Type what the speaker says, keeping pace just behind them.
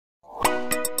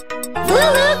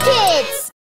LooLoo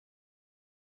Kids!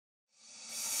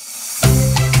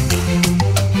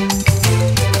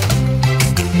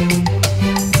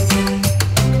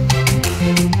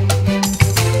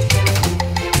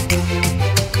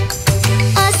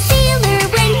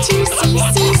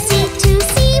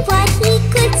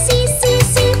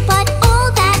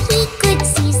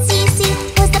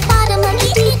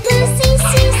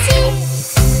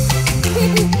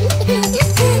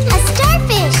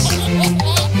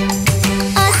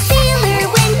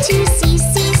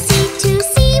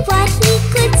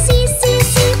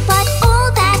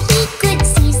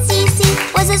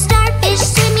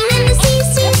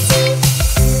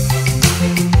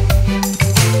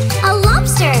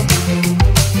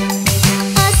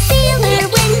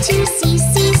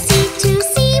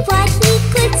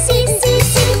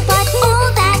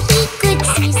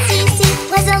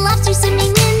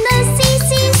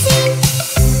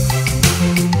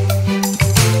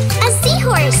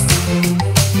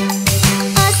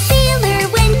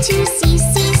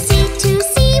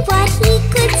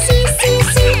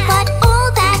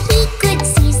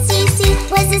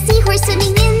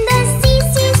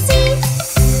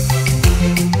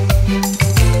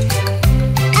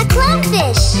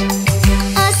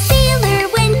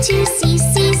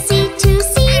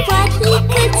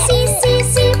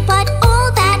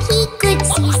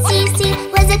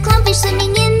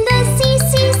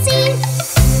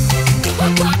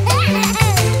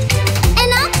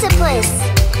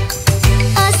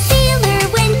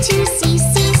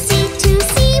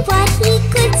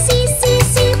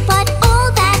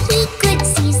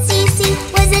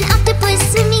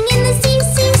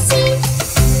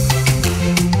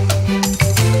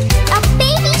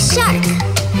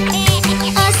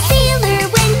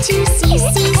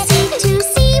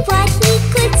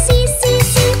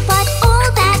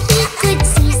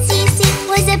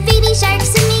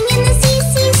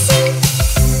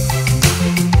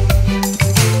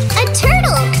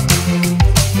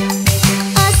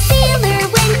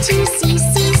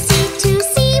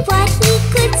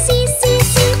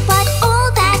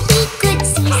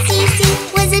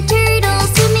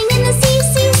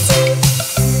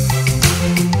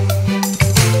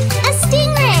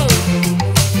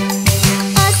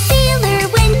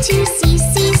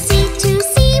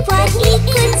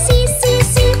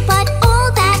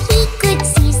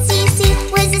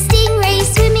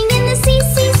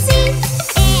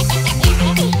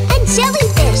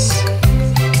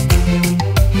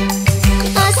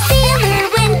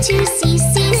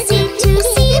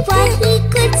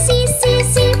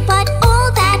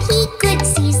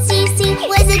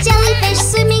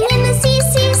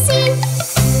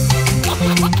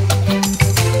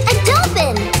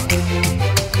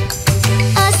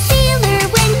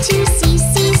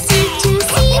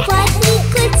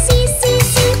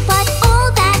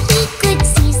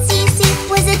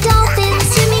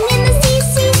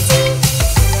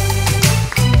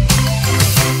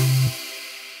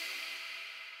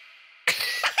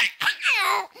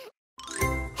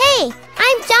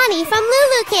 From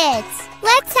LooLoo Kids.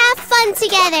 Let's have fun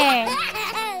together.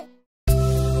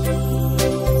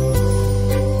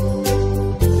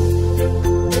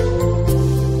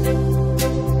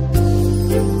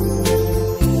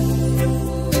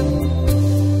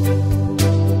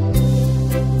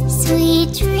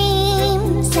 Sweet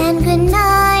dreams and good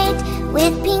night,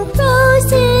 with pink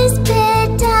roses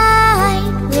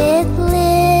bedight, with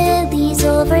lilies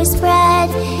overspread,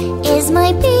 is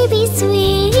my baby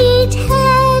sweet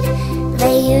head.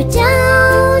 Lay you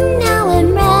down now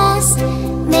and rest,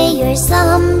 may your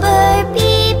slumber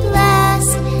be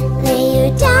blessed. Lay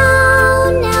you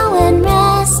down now and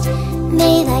rest,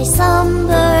 may thy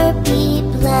slumber be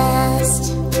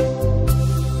blessed.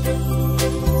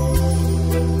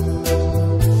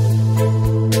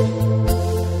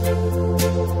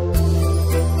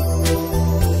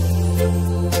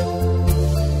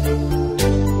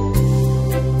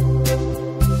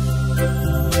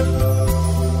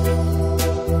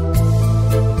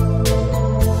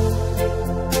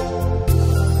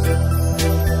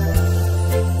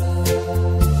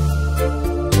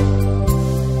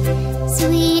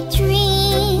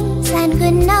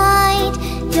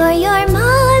 You're your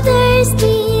mother's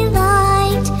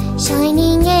delight,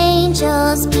 shining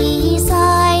angels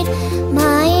beside,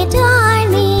 my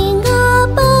darling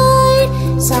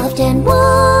abide. Soft and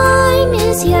warm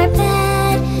is your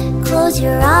bed, close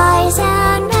your eyes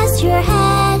and rest your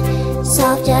head.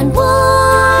 Soft and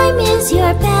warm is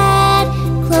your bed,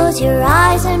 close your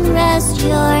eyes and rest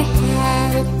your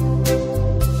head.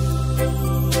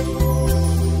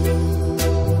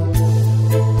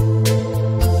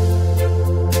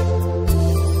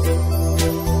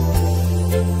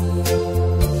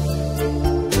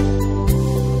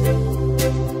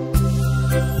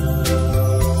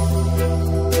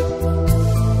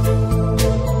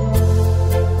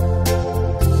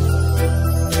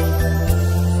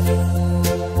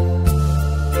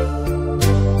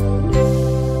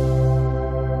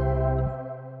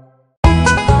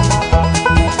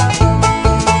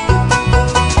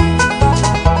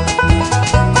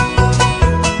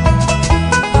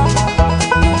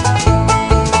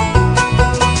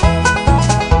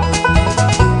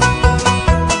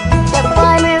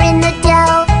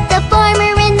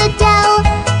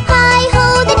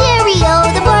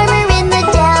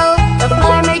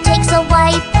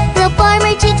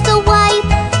 takes the wife.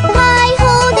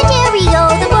 Hi-ho, the dairy-o,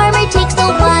 the farmer takes the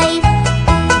wife.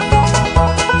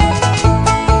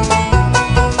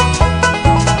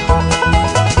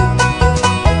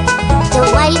 The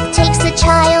wife takes the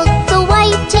child, the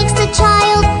wife takes the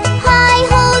child.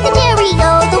 Hi-ho, the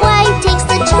dairy-o, the wife takes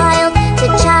the child. The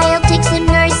child takes the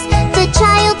nurse, the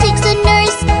child takes the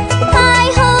nurse.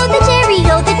 Hi-ho, the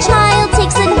dairy-o, the child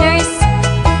takes the nurse.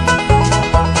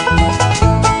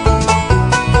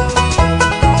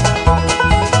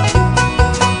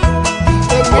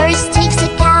 The nurse takes the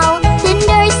cow, the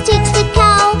nurse takes the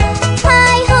cow.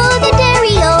 Hi-ho, the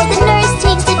dairy-o, the nurse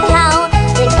takes the cow.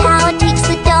 The cow takes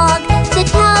the dog, the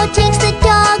cow takes the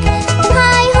dog.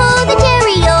 Hi-ho, the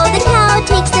dairy-o, the cow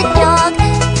takes the dog.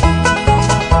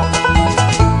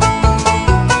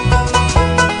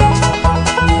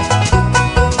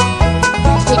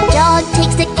 The dog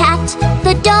takes the cat,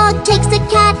 the dog takes the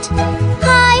cat.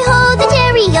 Hi-ho, the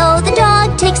dairy-o, the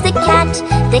dog takes the cat.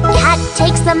 The cat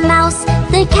takes the mouse,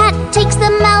 the cat takes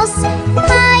the mouse.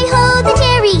 Hi-ho, the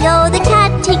dairy-o, the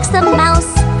cat takes the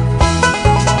mouse.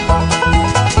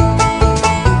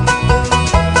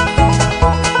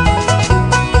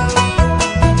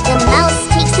 The mouse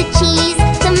takes the cheese,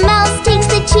 the mouse takes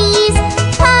the cheese.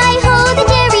 Hi-ho, the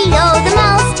dairy-o, the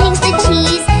mouse takes the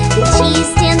cheese. The cheese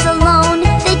stands alone,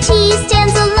 the cheese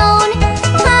stands alone.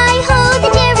 Hi-ho, the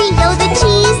dairy-o, the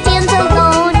cheese stands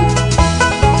alone.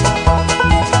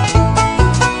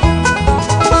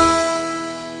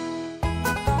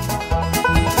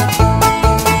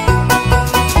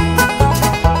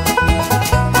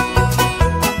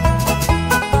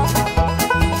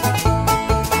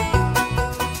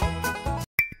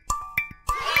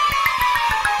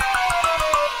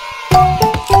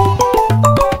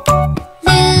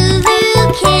 LooLoo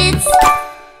Kids.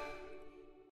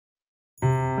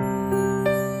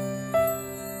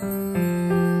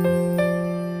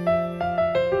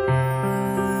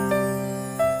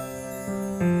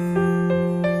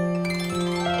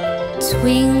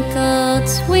 Twinkle,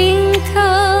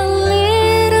 twinkle,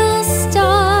 little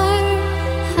star,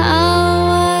 how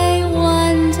I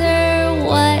wonder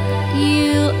what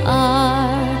you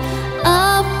are.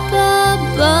 Up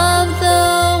above the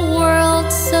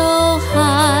world so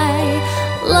high,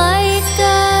 like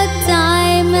a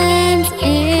diamond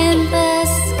in the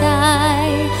sky.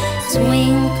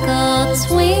 Twinkle,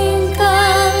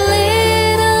 twinkle,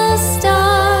 little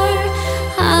star,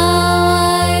 how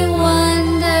I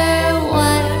wonder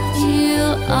what you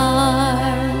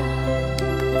are.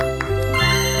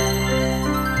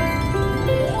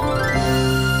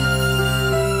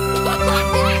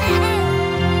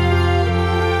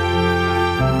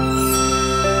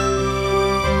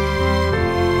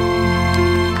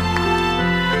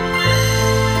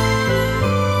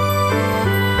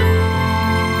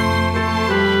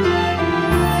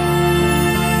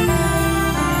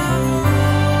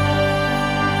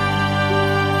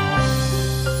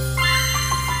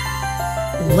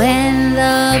 When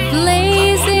the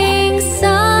blazing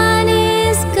sun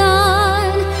is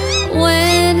gone,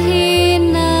 when he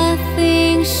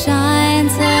nothing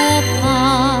shines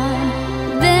upon,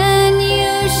 then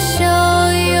you show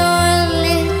your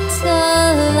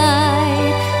little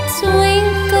light.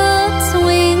 Twinkle,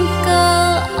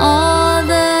 twinkle all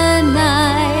the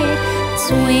night.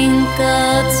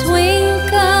 Twinkle,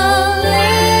 twinkle,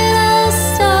 little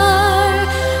star,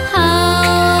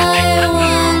 how I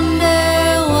wonder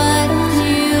what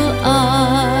you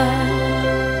are.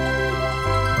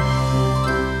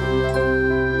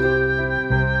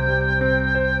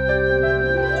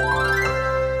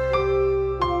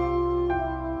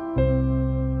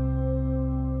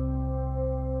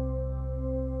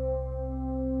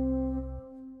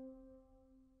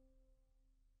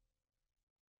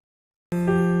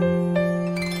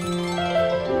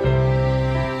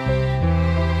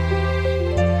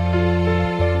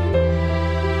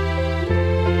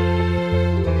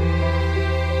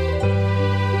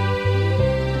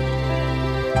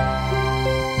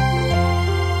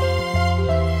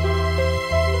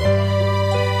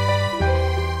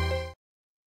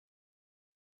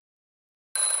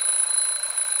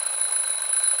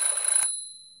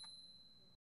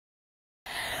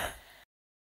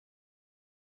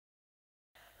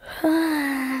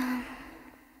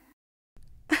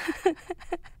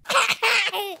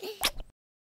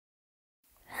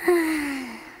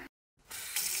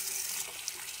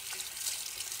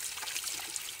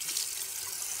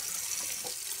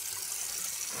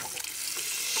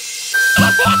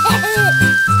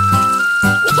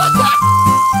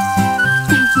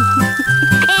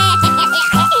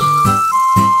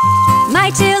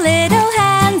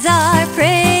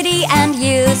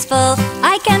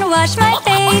 wash my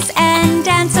face and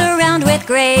dance around with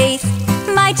grace.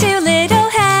 My 2 little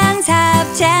hands have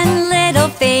 10 little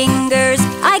fingers.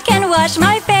 I can wash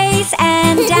my face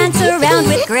and dance around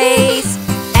with grace.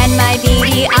 And my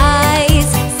beady eyes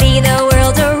see the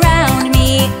world around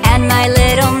me. And my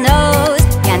little nose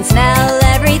can smell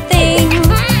everything.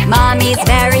 Mommy's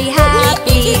very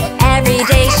happy, every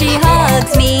day she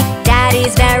hugs me.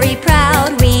 Daddy's very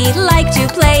proud, we like to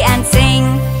play and sing.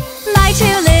 My 2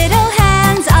 little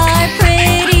hands are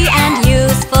pretty and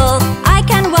useful. I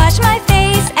can wash my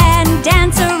face and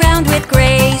dance around with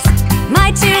grace.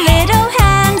 My 2 little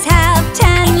hands have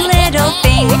 10 little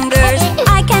fingers.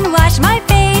 I can wash my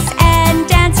face and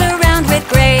dance around with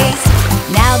grace.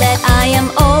 Now that I am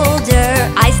older,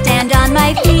 I stand on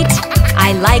my feet.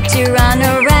 I like to run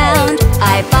around,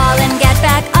 I fall and get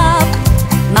back up.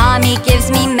 Mommy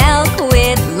gives me milk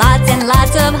with lots and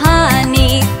lots of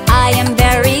honey. I am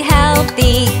very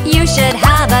healthy, you should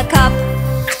have a cup.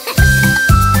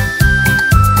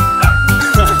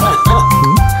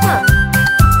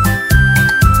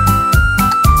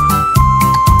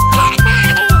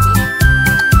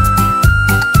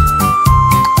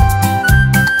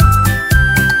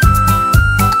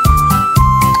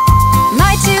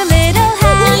 My 2 little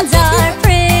hands are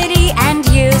pretty and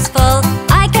useful.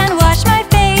 I can wash my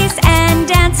face and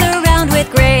dance around with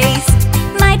grace.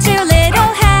 My 2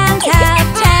 little hands have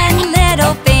 10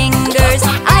 little fingers.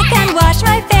 I can wash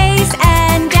my face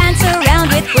and dance around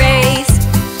with grace.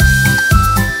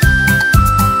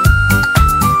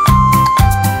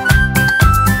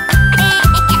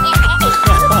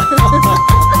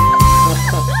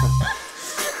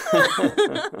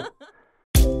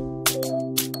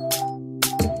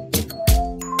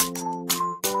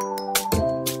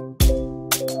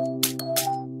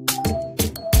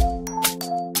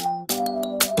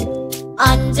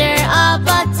 Under a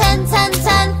button, ten,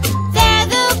 ten, there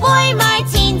the boy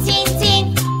Martin, tin,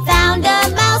 tin, found a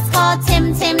mouse called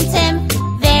Tim, Tim, Tim.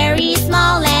 Very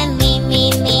small and lean,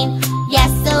 lean, lean.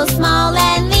 Yes, so small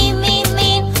and lean, lean,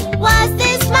 lean. Was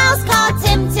this mouse called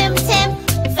Tim, Tim, Tim?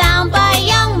 Found by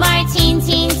young Martin,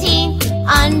 tin, tin,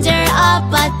 under a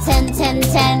button, ten,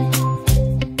 ten.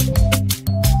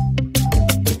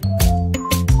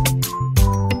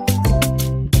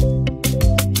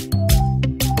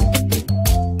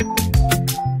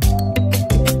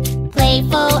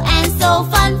 Playful and so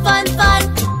fun, fun, fun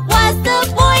was the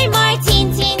boy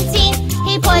Martin, tin, tin.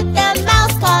 He put the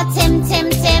mouse called Tim, Tim,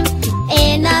 Tim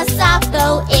in a sock,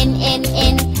 go in, in,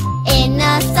 in. In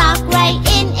a sock, right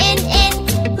in, in, in.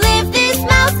 Lived this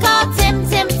mouse called Tim,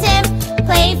 Tim, Tim.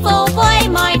 Playful boy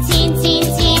Martin, tin,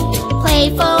 tin.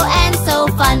 Playful and so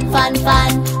fun, fun,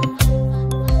 fun.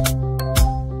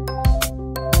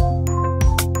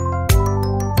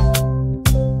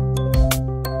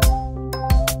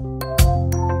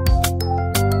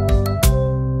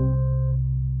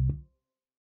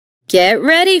 Get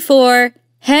ready for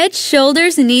head,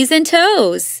 shoulders, knees, and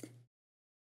toes.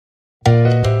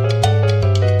 Head,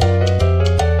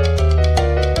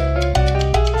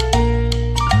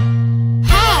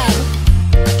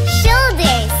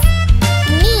 shoulders,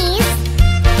 knees,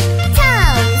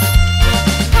 toes.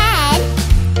 Head,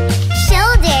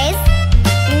 shoulders,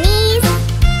 knees,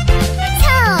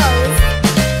 toes.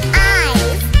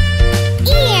 Eyes,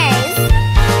 ears,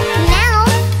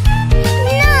 mouth,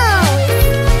 nose.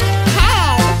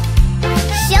 Head,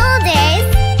 shoulders,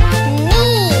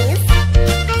 knees,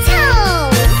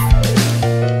 toes.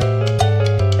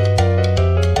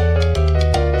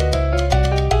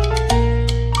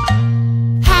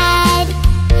 Head,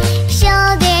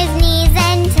 shoulders, knees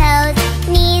and toes,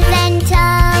 knees and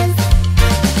toes.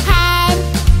 Head,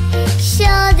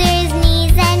 shoulders,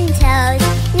 knees and toes,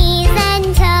 knees and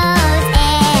toes.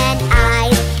 And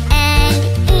eyes and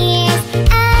ears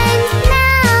and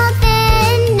mouth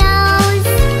and nose.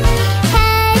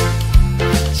 Head,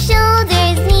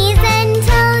 shoulders, knees and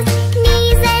toes,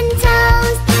 knees and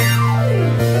toes.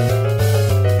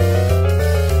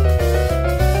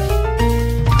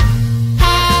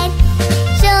 Head,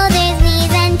 shoulders,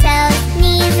 knees and toes,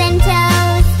 knees and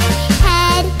toes.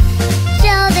 Head,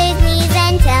 shoulders, knees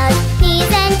and toes,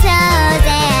 knees and toes.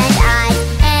 And eyes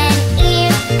and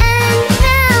ears and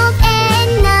mouth and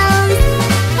nose.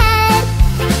 Head,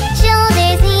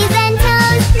 shoulders, knees and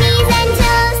toes, knees and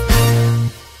toes.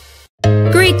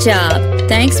 Great job!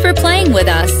 Thanks for playing with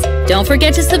us. Don't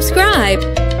forget to subscribe.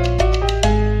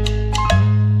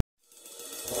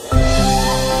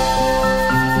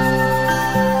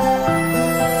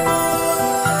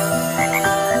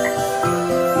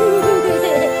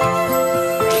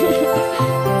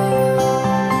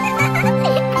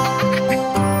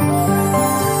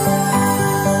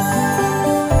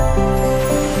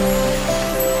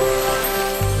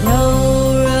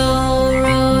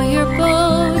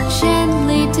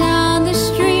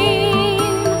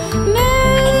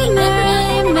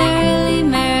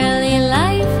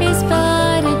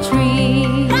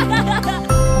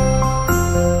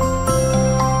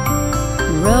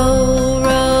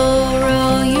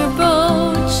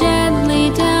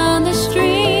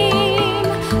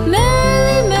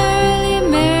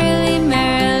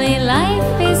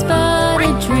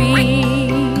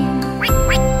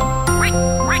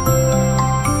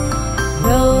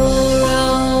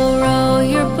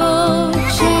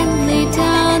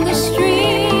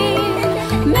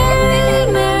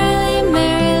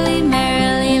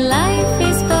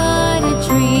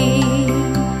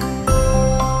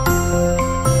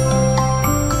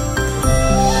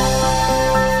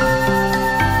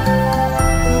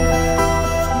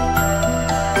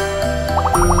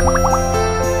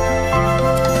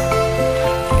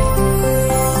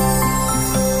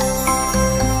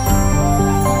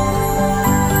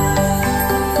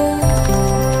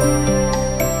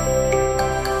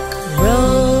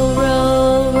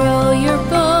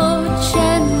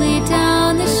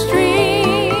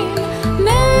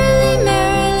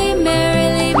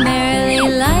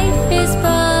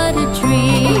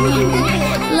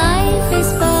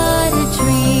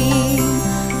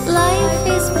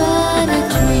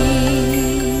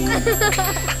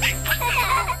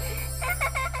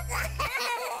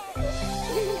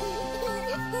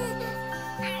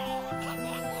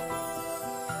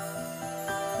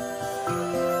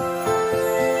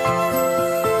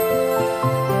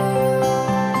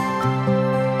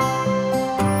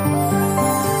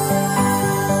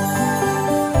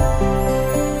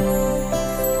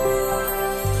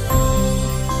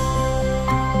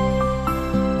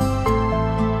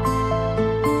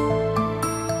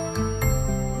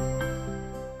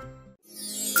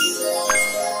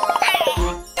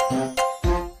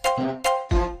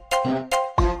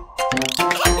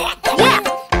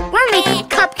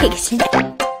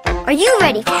 you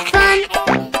ready for fun?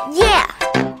 Yeah!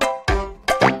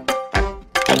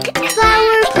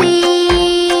 Flower,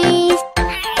 please.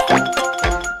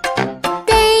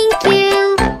 Thank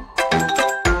you.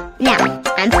 Now,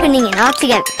 I'm putting it all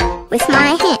together with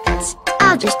my hands.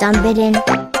 I'll just dump it in.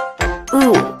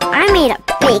 Ooh, I made a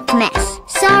big mess.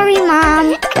 Sorry,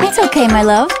 Mom. It's okay, my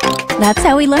love. That's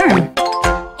how we learn.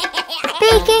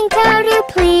 Baking powder,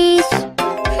 please.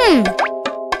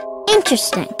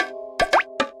 Interesting.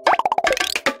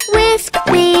 Whisk,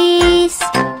 please.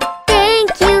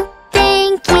 Thank you,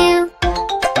 thank you.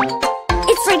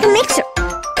 It's like a mixer.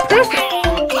 Perfect.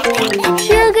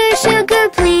 Sugar, sugar,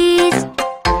 please.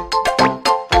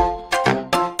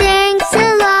 Thanks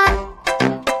a lot.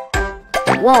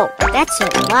 Whoa, that's a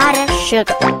lot of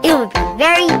sugar. It would be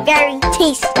very, very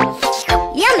tasty.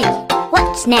 Yummy.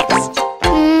 What's next?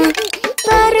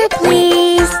 Butter,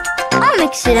 please. I'll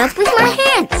mix it up with my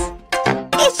hands.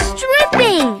 It's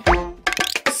dripping.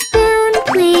 Spoon,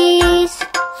 please.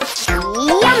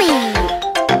 Yummy.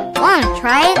 Wanna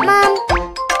try it, Mom?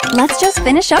 Let's just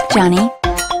finish up, Johnny.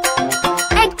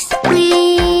 Eggs,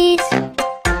 please.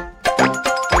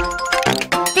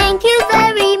 Thank you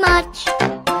very much.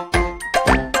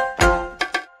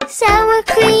 Sour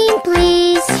cream,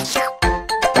 please.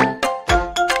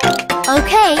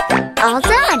 Okay, all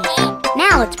done.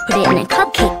 Now let's put it in a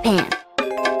cupcake pan.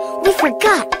 We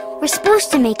forgot. We're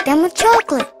supposed to make them with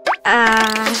chocolate.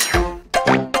 Time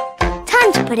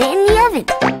to put it in the oven.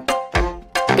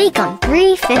 Bake on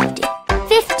 350.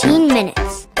 15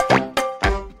 minutes.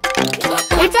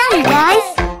 We're done, guys.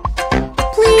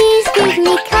 Please give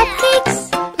me cupcakes,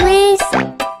 please.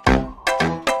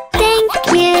 Thank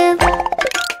you.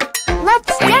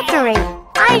 Let's decorate.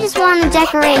 I just want to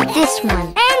decorate this one.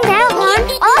 And that one.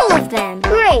 All of them.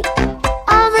 Great.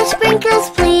 All the sprinkles,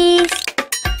 please.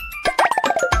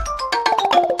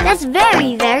 That's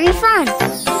very, very fun.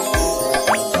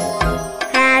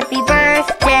 Happy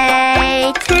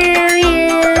birthday to you.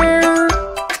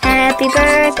 Happy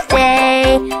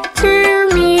birthday to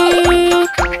me.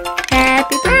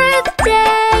 Happy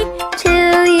birthday to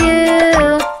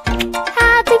you.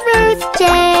 Happy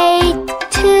birthday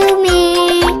to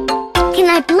me. Can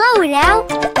I blow it out?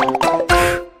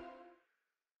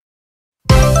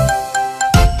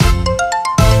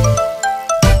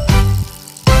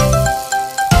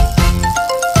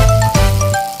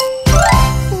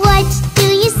 What do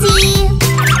you see?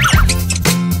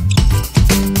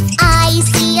 I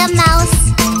see a mouse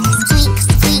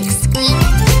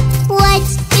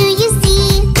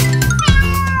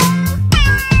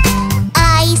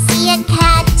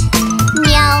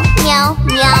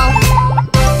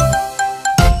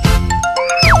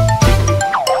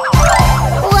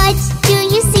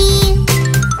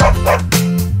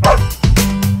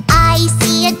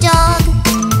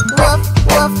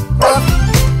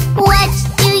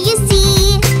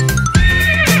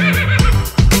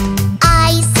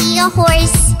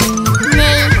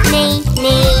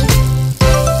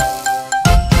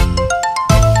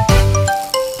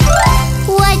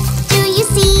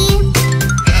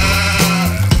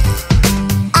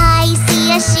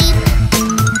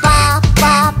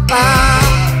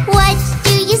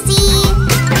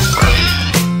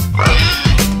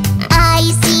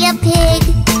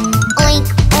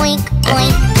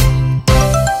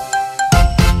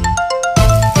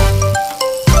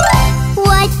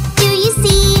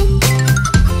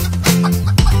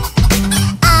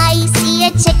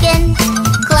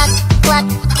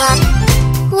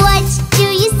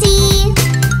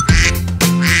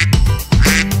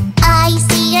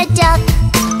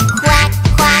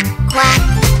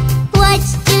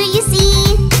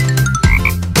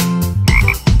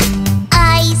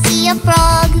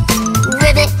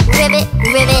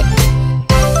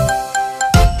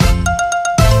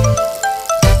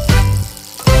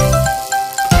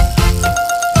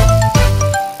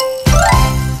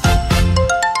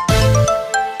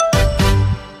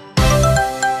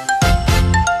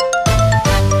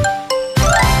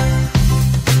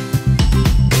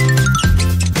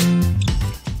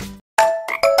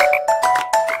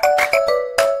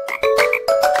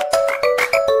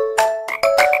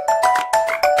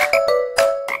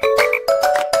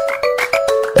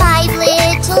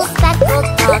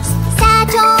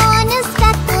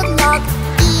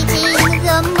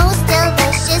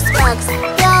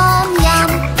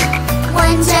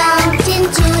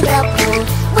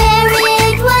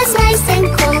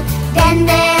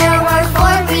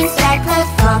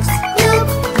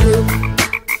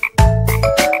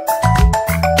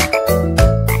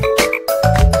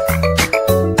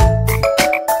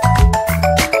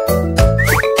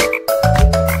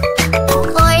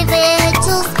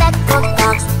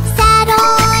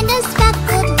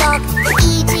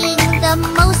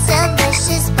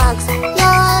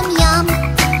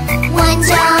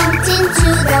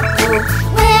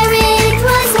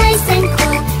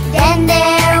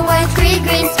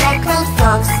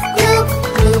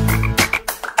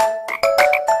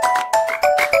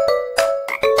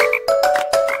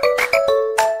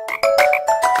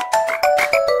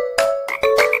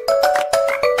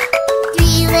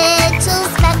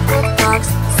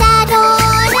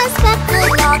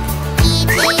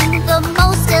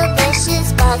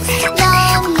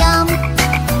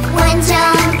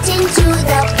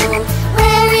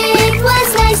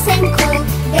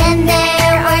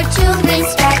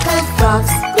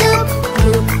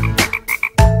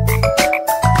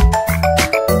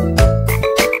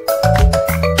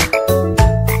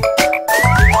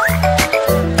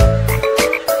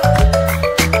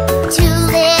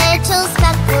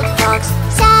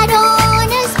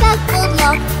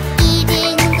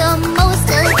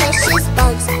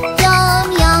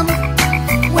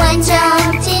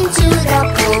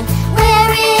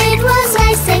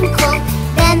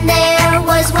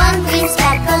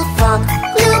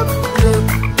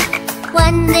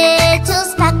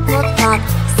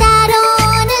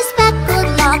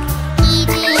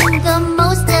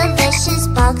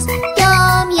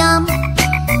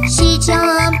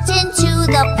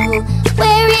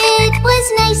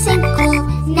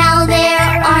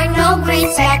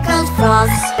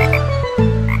frogs.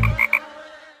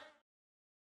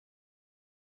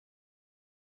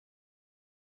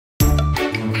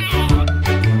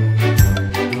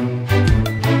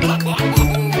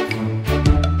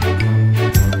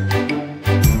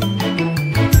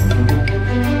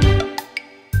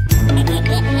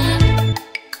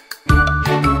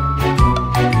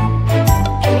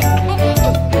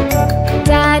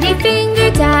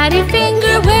 Daddy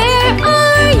Finger, where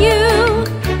are you?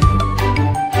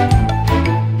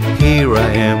 Here I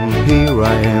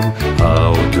am,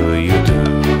 how do you do?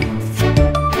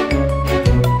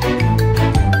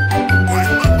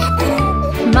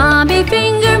 Mommy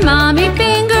Finger,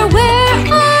 where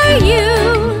are you?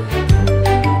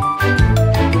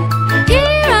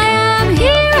 Here I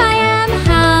am,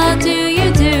 how do you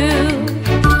do?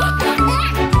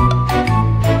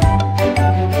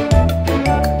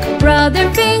 Brother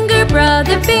Finger,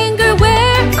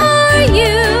 where are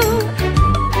you?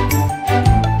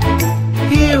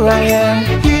 Here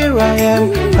I am,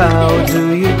 how do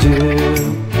you do?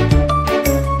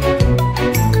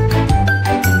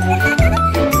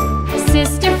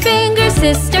 Sister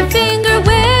Finger,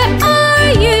 where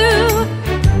are you?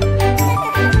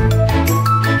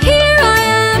 Here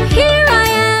I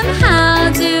am,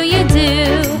 how do you do?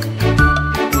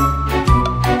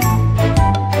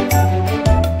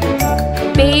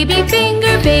 Baby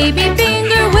Finger,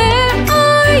 where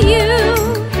are you?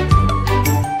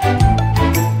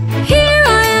 Here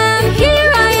I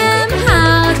am,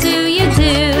 how do you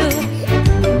do?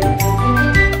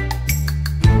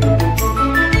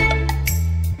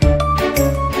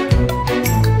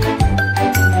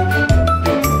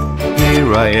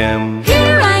 Here I am,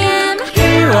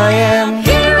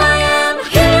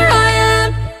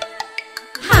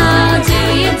 how do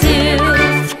you do?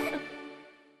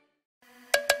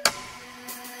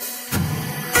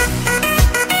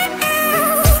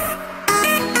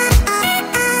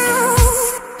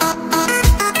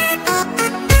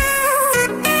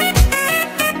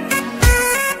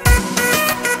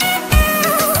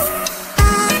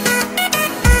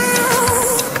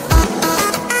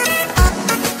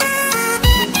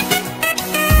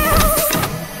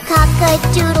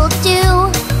 Cock-a-doodle-doo,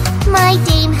 my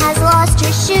dame has lost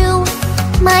her shoe.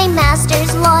 My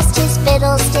master's lost his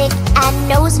fiddlestick and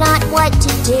knows not what to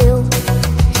do.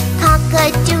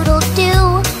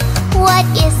 Cock-a-doodle-doo, what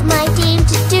is my dame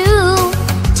to do?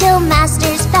 Till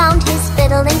master's found his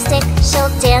fiddling stick, she'll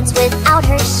dance without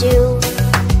her shoe.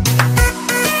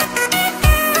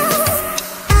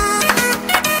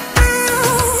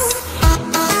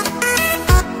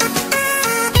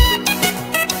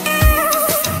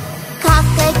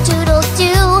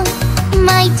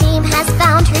 My dame has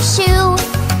found her shoe,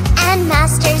 and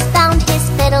master's found his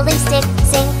fiddling stick.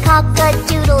 Sing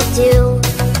cock-a-doodle-doo.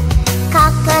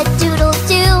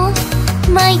 Cock-a-doodle-doo,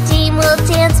 my dame will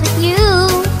dance with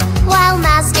you, while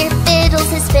master fiddles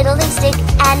his fiddling stick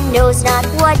and knows not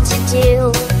what to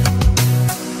do.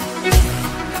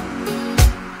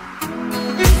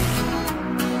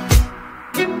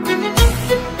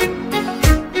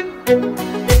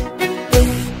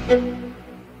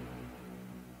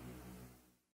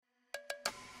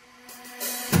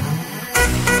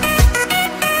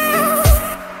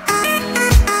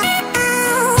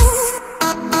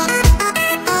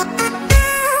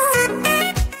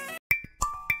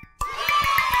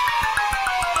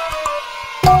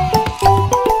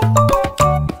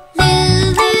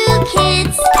 LooLoo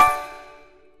Kids.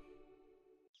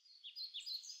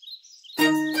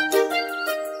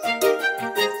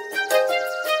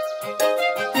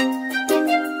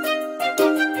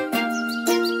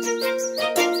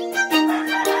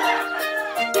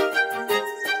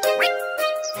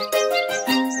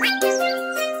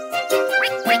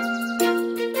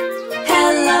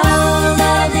 Hello,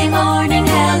 lovely morning,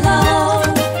 hello.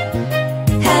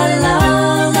 Hello,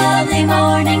 lovely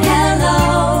morning,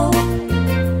 hello.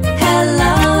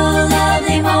 Hello,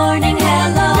 lovely morning,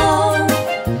 hello.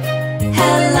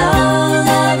 Hello,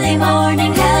 lovely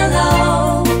morning,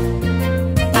 hello.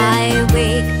 I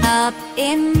wake up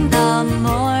in the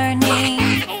morning,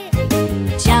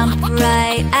 jump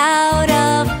right out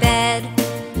of bed.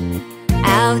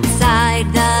 Outside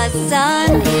the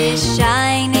sun is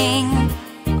shining.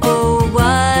 Oh,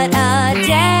 what a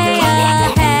day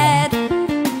ahead.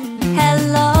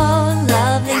 Hello,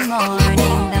 lovely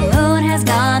morning. The moon has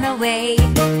gone away.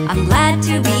 I'm glad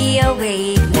to be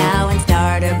awake now and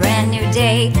start a brand new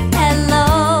day.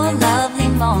 Hello, lovely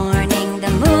morning. The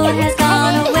moon has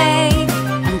gone away.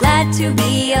 I'm glad to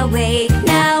be awake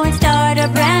now and start a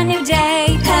brand new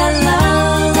day.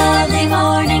 Hello, lovely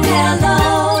morning,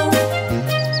 hello.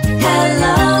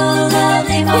 Hello,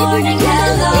 lovely morning,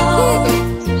 hello.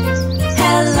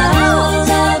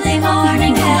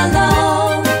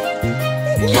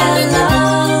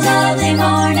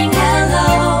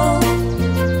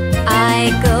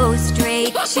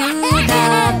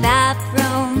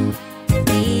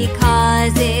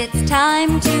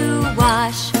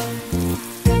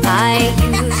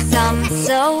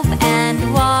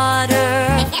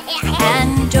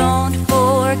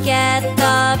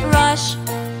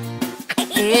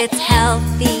 It's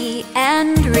healthy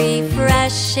and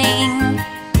refreshing,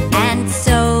 and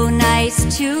so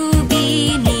nice to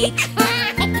be neat.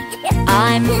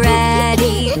 I'm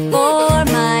ready for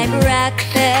my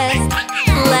breakfast.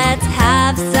 Let's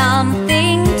have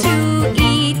something to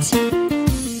eat.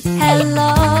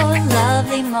 Hello,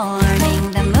 lovely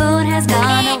morning. The moon has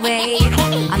gone away.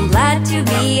 I'm glad to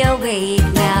be awake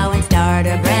now and start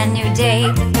a brand new day.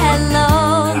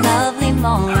 Hello, lovely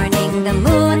morning. The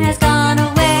moon has gone away.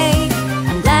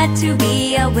 I'm glad to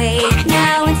be awake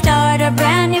now and start a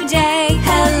brand new day.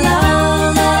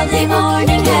 Hello, lovely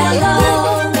morning.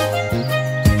 Hello.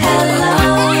 Hello,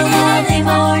 lovely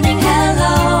morning.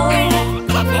 Hello.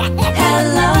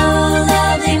 Hello,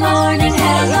 lovely morning.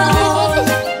 Hello.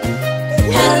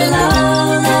 Hello,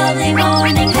 lovely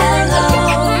morning. Hello.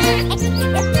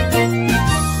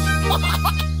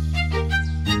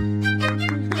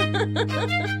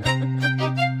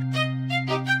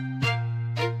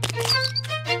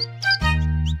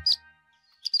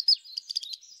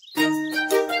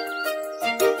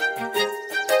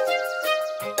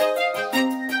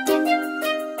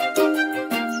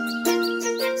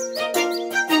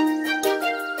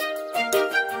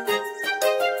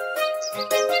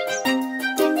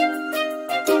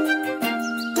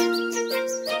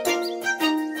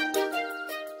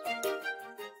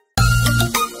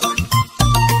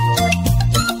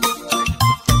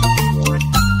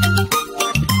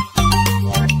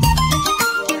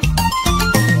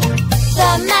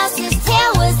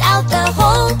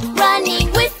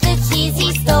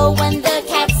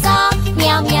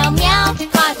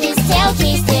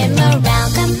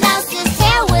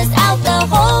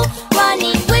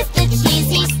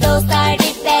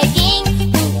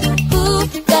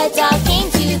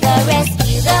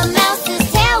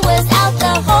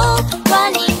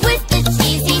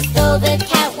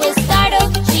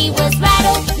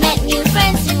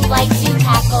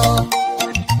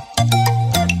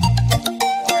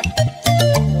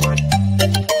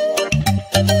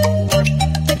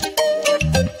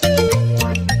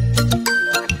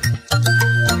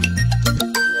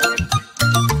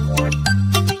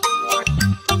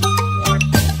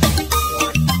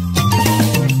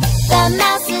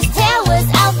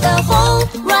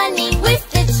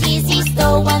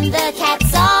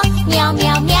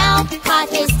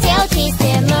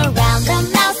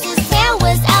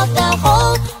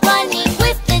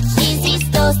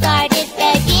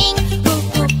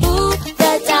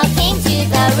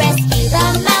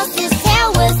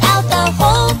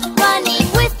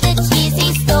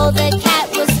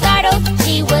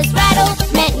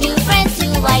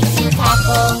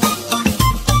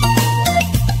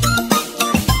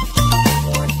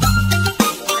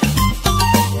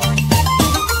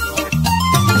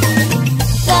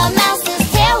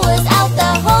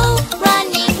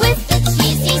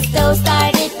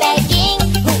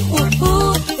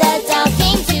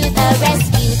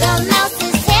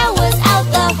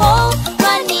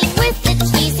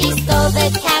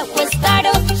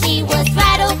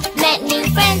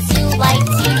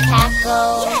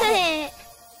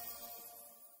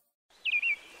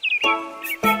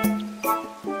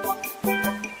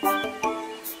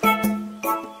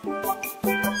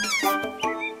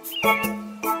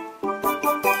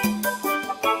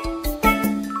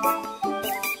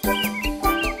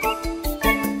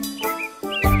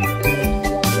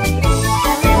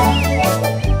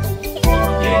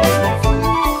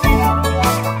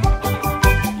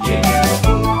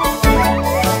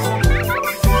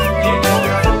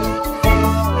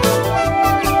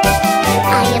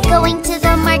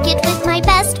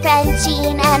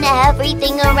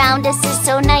 Everything around us is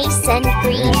so nice and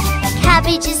green.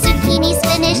 Cabbages, zucchini,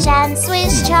 spinach, and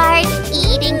Swiss chard.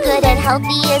 Eating good and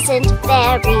healthy isn't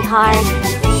very hard.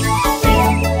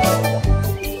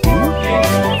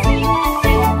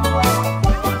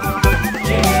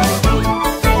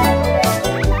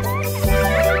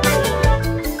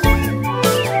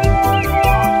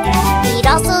 We'd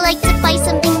also like to buy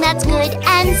something that's good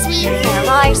and sweet. There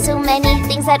are so many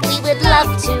things that we would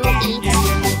love to eat.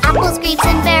 Apples, grapes,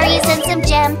 and berries, and some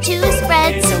jam to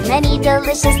spread. So many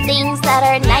delicious things that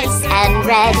are nice and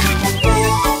red.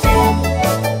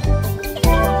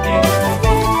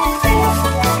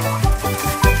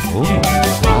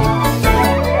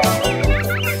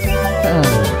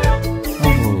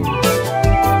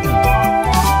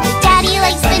 My daddy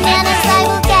likes bananas, I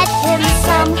will get him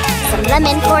some. Some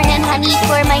lemon, corn, and honey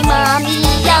for my mommy,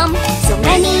 yum. So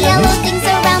many yellow things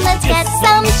around, let's get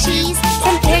some cheese.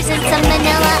 Some pears and some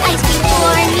vanilla ice cream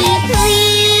for me, please.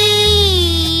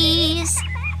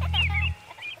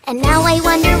 And now I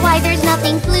wonder why there's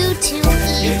nothing blue to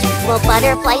eat. Well,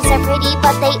 butterflies are pretty,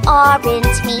 but they aren't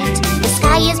meat. The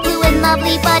sky is blue and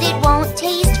lovely, but it won't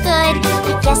taste good.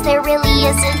 I guess there really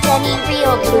isn't any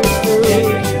real blue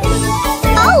food.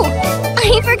 Oh!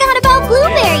 I forgot about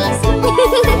blueberries!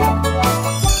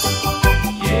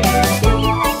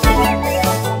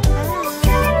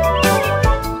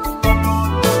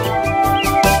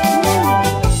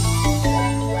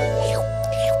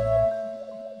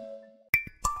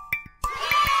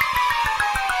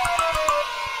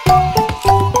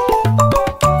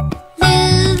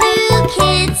 LooLoo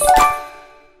Kids!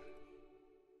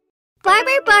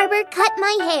 Barber, cut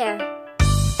my hair.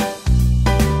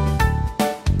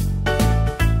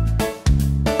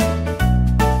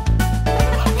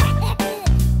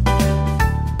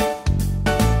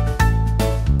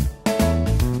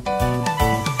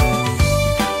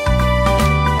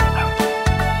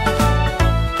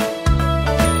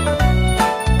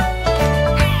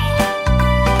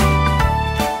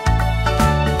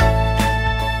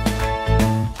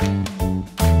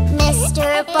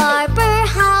 Mr. Barber,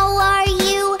 how are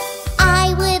you?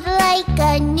 I would like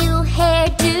a new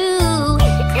hairdo.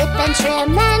 Clip and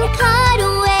trim and cut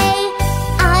away.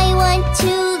 I want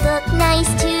to look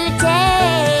nice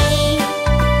today.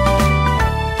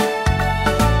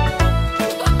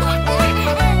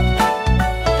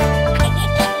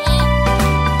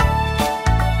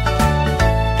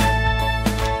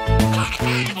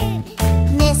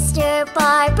 Mr.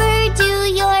 Barber, do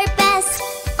your best.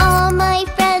 All my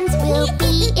friends will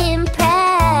be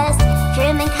impressed.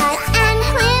 Trim and cut and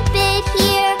clip it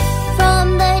here,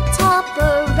 from the top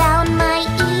around my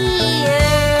ear.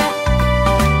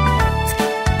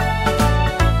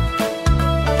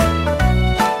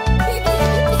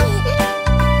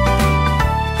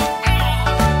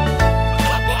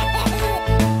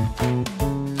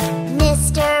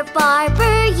 Mr.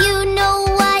 Barber, you know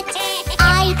what?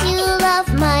 I do love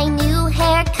my new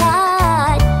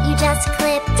haircut. You just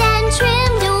clipped and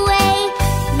trimmed away,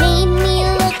 made me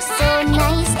look so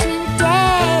nice today.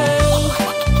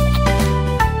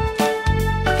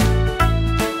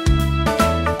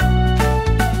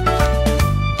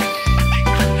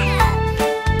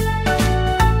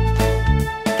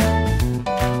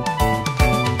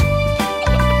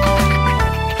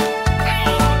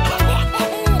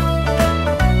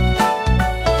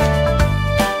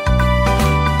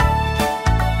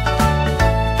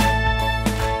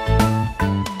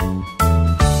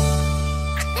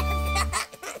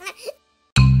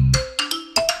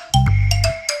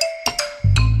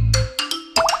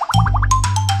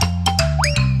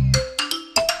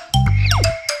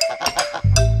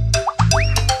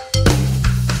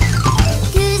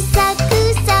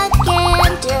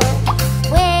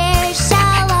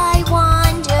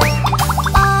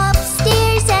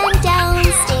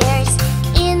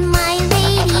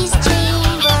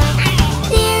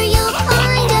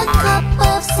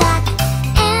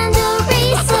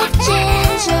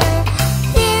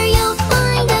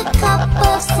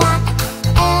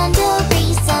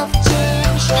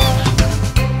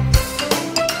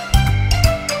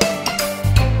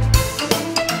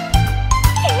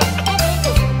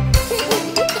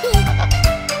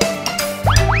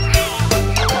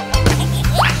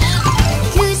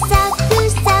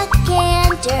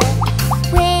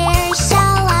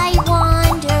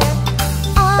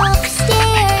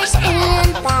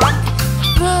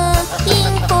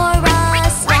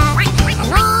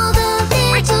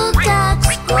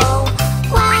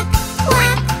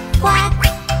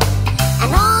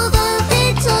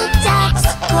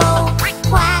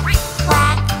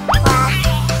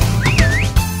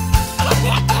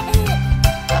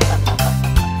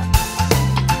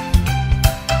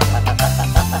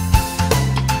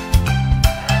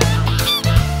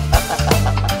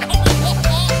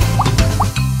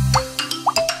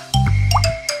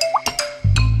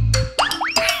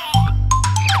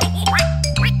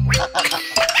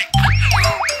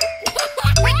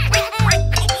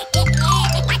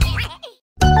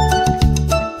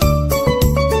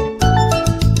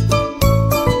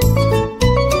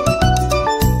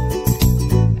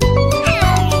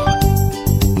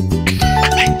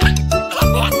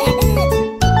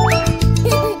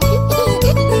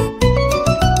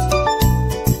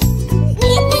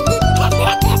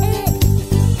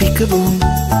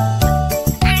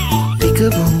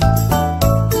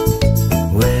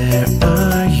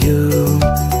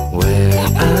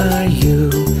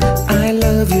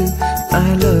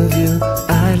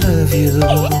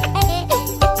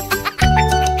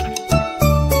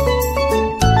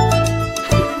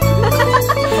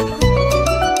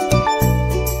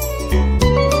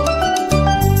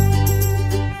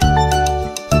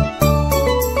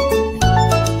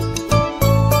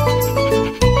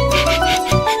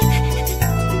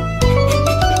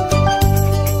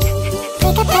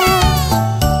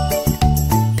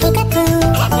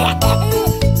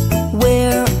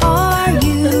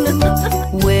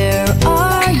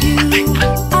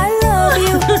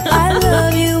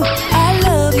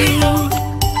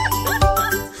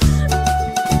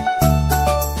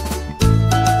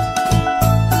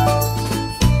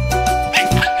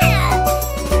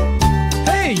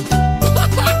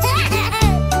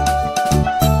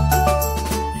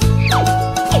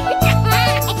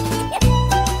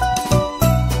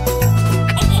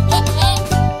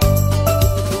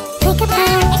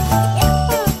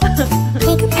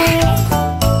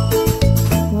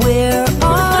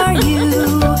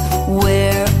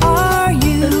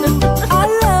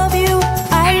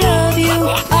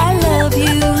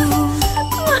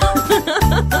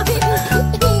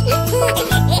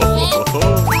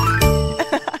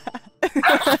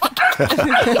 Bunny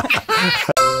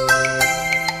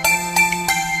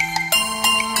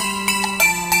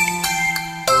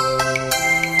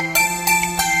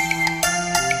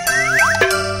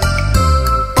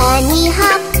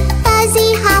hop,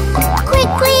 fuzzy hop,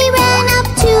 quickly ran up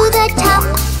to the top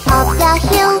of the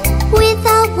hill with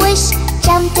a whoosh,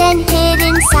 jumped and hid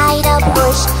inside a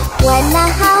bush. When the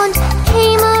hound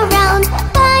came around,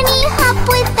 Bunny hop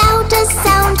without a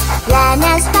sound, ran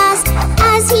as fast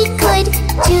as he could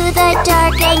to the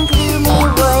dark and gloomy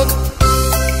wood.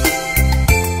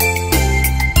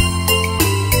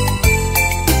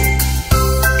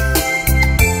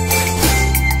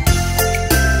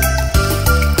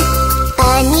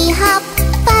 Bunny hop,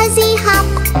 fuzzy hop,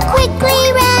 quickly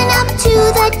ran up to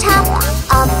the top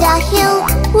of the hill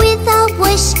with a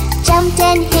whoosh, jumped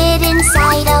and hid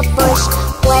inside a bush.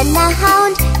 When the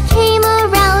hound came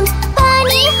around,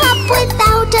 Bunny hop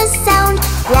without a sound,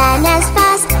 ran as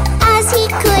fast as he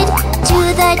could to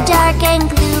the dark and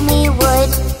gloomy wood.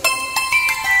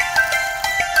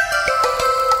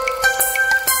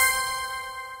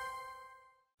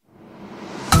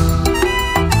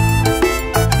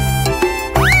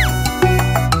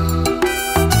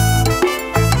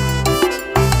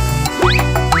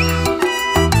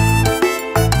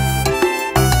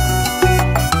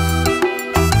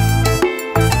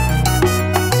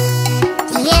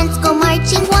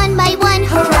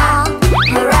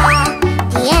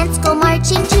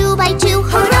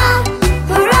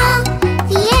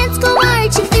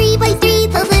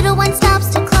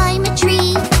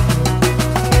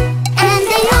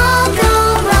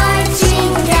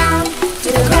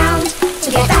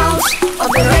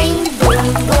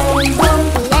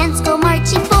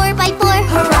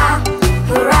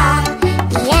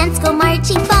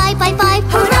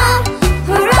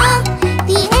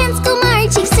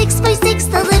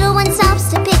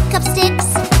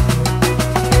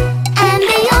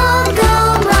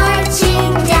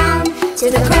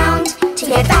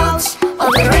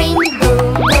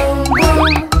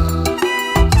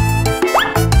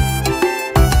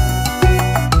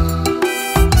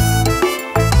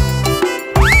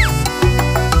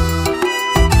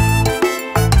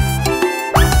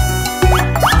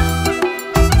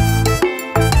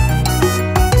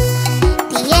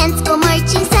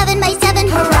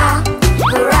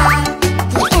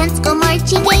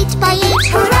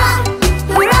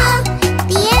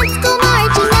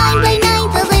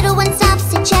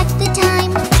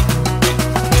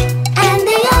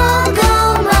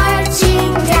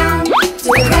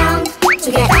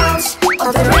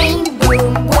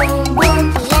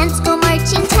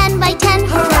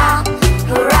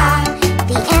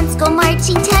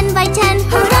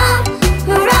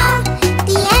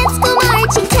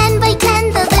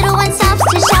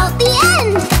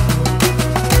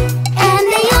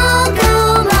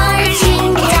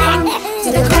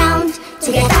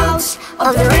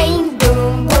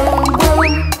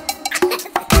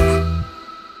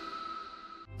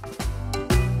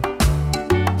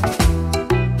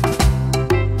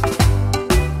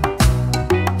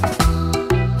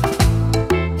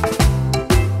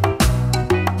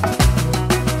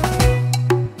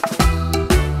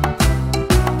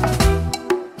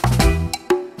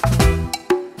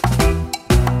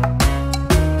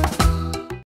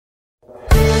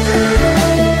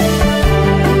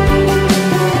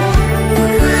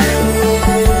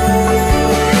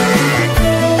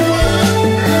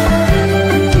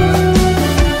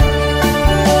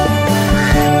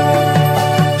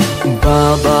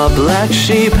 Black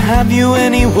sheep, have you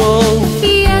any wool?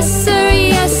 Yes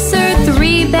sir,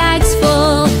 3 bags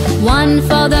full. One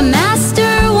for the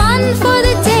master, one for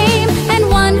the dame, and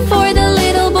one for the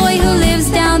little boy who lives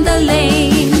down the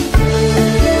lane.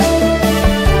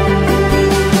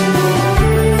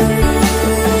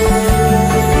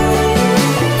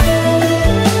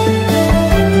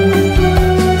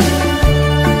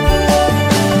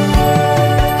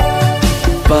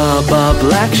 Baba,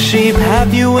 black sheep,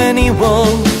 have you any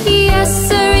wool? Yes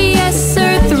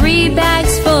sir, 3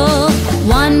 bags full.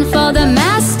 One for the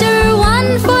master,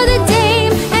 one for the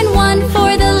dame, and one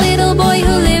for the little boy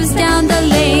who lives down the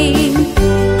lane.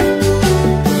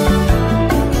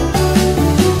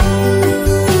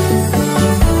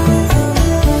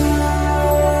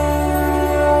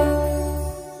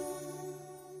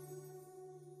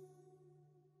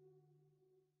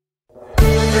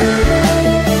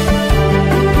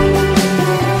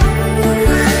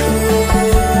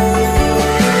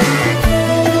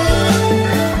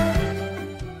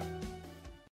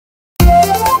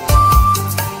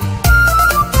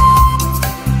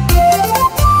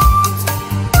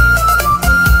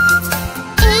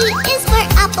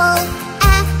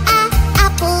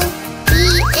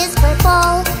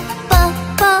 ball,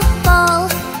 ball.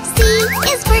 C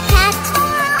is for cat,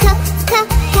 cat.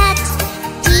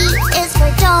 D is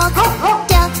for dog,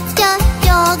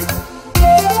 dog.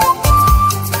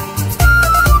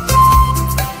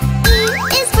 E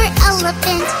is for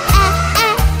elephant,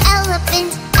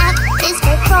 elephant. F is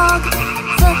for frog,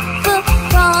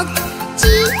 frog. G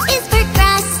is for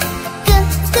grass,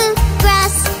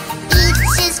 grass.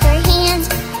 H is for hand,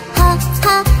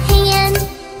 hand.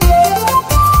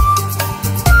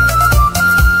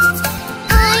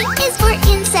 I is for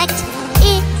insect,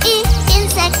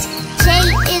 insect. J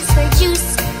is for juice,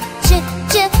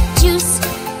 juice.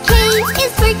 K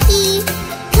is for key,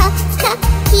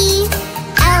 key.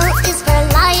 L is for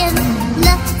lion,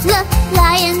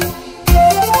 lion.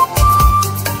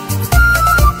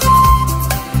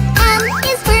 M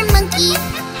is for monkey,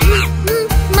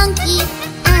 monkey.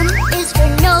 N is for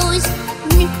nose,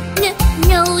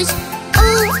 nose. O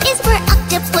is for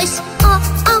octopus,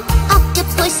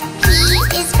 octopus. P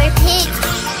is for pig,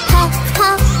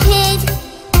 pig.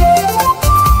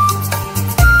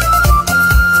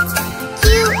 Q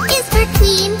is for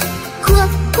queen,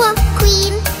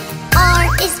 queen. R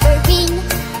is for ring,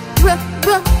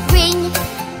 ring.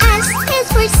 S is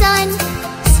for sun,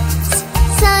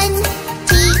 sun. T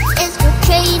is for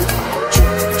train,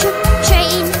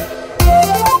 train.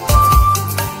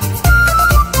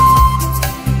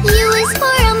 U is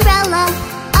for umbrella,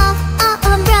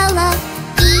 umbrella.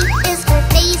 V is for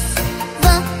face,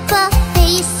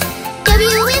 face.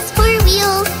 W is for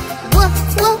wheel,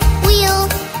 wheel.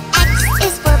 X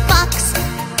is for box,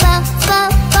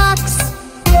 box.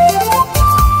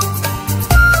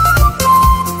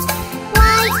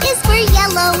 Y is for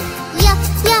yellow,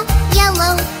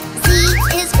 yellow. Z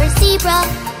is for zebra,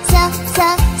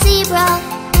 zebra.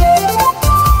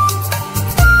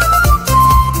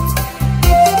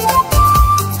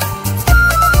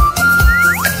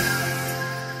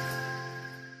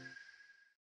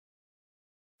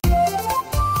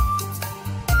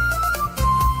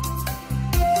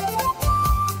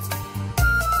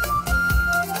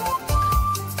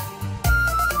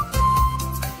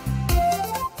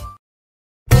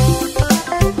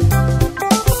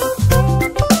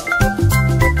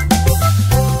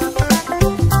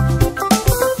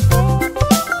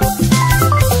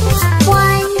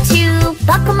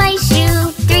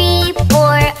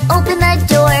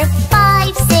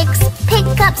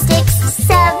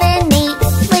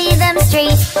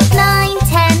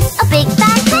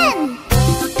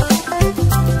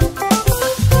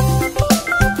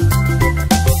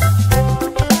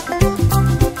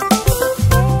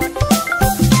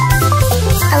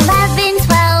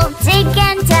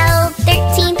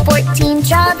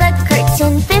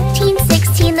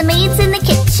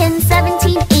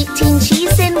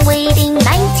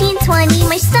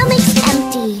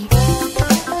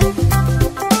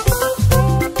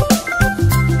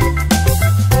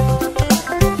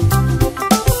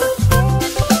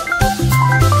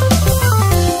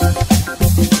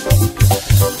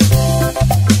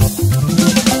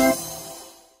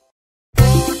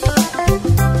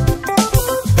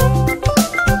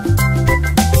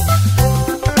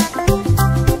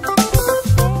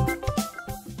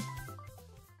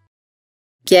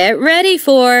 Get ready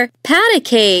for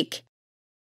Pat-a-Cake.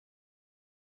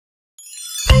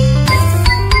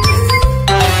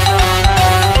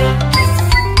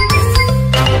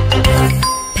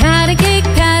 Pat-a-cake,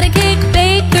 pat-a-cake,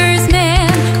 baker's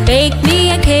man. Bake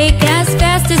me a cake as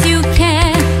fast as you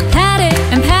can. Pat it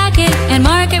and pack it and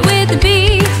mark it with a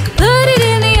B. Put it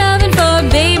in the oven for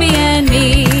baby and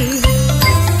me.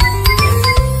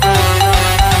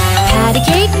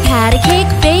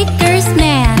 Pat-a-cake, baker's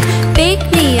man.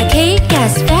 Bake me a cake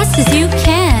as fast as you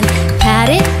can. Pat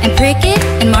it and prick it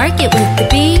and mark it with the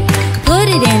B. Put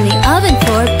it in the oven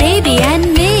for baby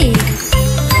and me.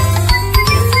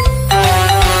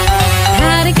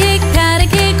 Pat-a-cake,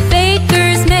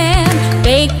 baker's man.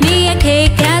 Bake me a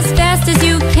cake as fast as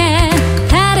you can.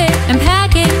 Pat it and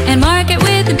pack it and mark it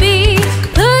with the B.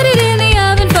 Put it in the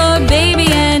oven for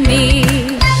baby and me.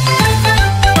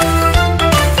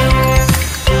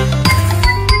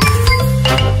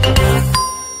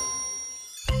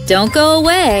 Don't go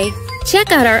away.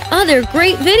 Check out our other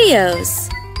great videos.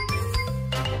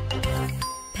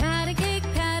 Pat-a-cake,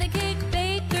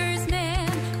 baker's man.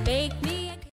 Bake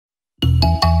me a cake.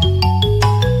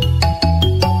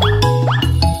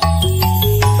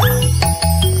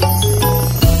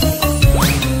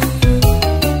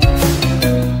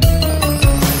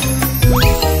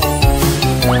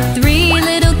 Three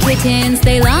little kittens,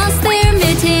 they lost their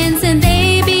mittens and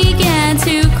they began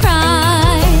to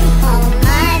cry. Oh,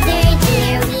 mother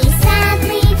dear, we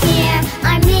sadly fear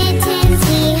our mittens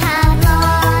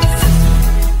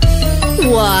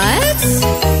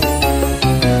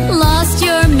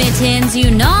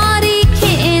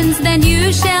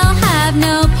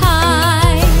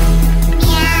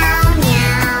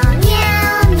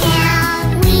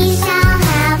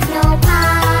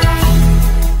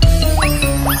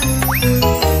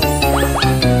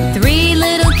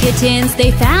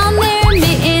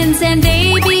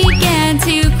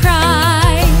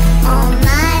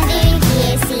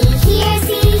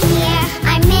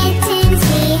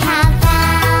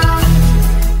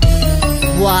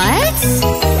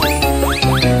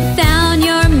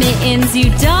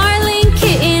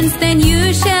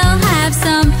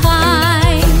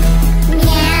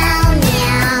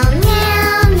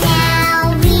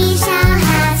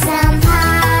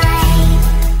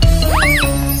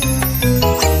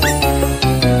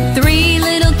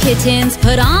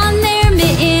put on their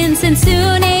mittens and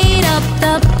soon ate up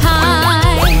the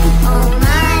pie. Oh,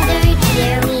 Mother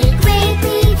dear, we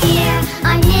greatly fear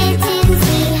our mittens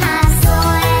we have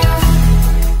soiled.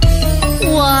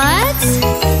 What?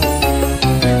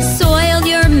 Soiled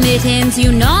your mittens,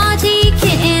 you naughty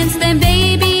kittens? Then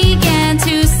baby began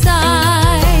to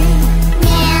sigh.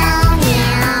 Meow,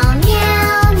 meow,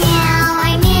 meow, meow,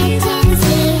 our mittens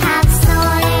we have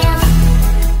soiled.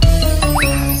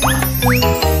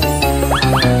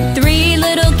 3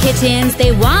 little kittens,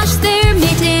 they washed their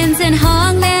mittens and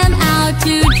hung them out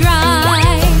to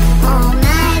dry. Oh,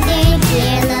 Mother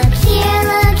dear, look here,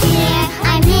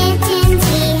 our mittens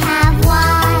we have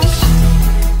washed.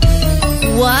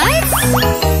 What?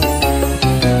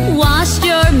 Washed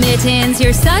your mittens,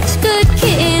 you're such good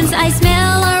kittens. I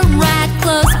smell a rat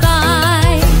close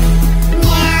by.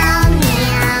 Meow,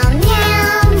 meow,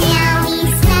 meow, meow, we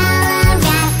smell a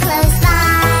rat close by.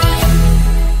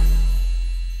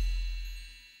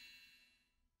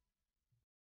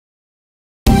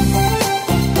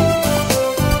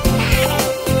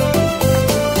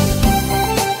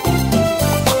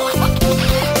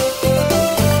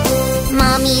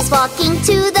 Mommy's walking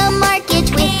to the market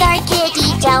with our kitty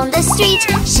down the street.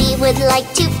 She would like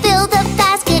to fill the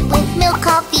basket with milk,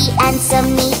 coffee, and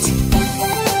some meat.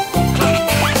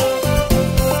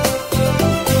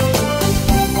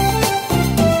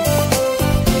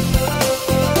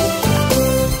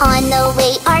 On the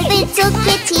way, our little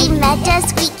kitty met a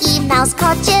squeaky mouse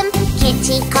called Jim.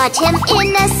 Kitty caught him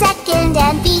in a second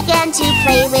and began to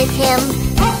play with him.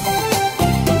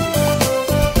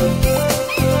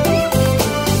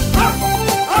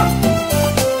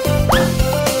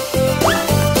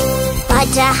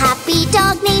 But a happy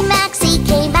dog named Maxie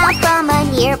came out from a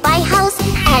nearby house,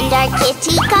 and our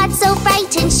kitty got so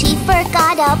frightened she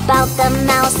forgot about the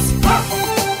mouse.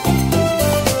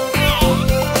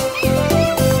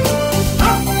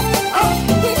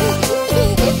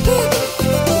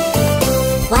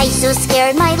 Why so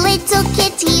scared, my little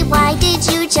kitty? Why did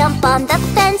you jump on the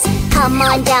fence? Come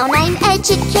on down, I'm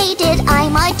educated.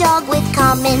 I'm a dog with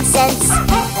common sense.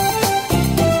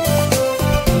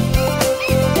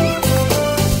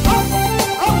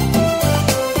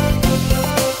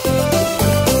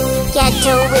 Get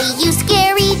away, you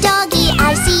scary doggy.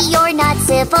 I see you're not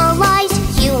civilized.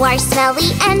 You are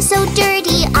smelly and so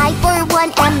dirty. I, for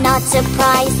one, am not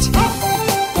surprised.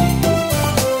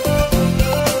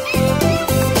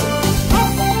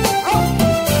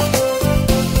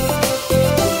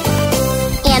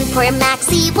 And poor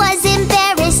Maxie was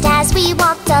embarrassed as we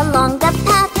walked along the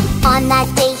path. On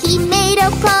that day he made a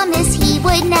promise he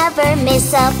would never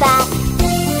miss a bath.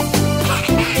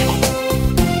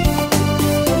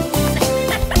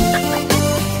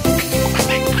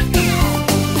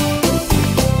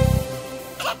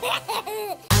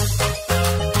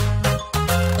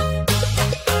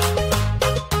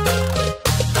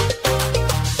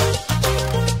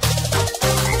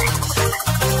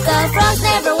 The frogs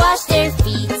never wash their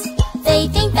feet. They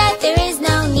think that there is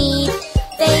no need.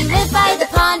 They live by the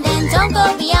pond and don't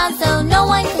go beyond, so no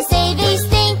one can say they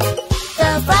stink.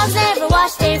 The frogs never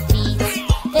wash their feet.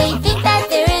 They think that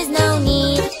there is no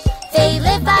need. They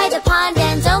live by the pond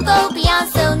and don't go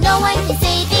beyond, so no one can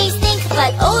say they stink.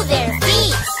 But oh, their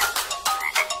feet!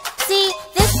 See,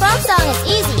 this frog song is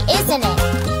easy, isn't it?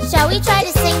 Shall we try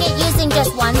to sing it using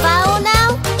just one vowel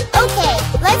now? Okay,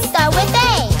 let's start with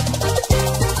A.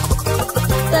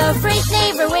 The freaks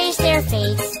never wash their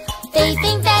face. They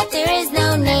think that there is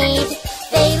no need.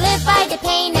 They live by the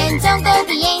pain and don't go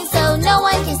beyond, so no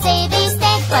one can say they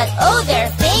stink. But oh, their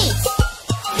face!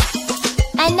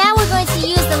 And now we're going to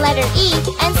use the letter E,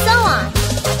 and so on.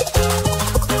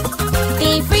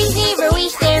 The freaks never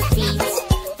wash their feet.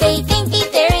 They think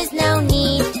that there is no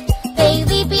need. They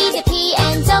leave B to P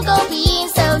and don't go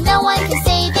beyond, so no one can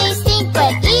say they stink.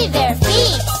 But E, their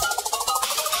feet!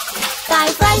 Thy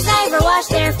flies never wash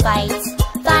their fights.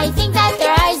 Thy think that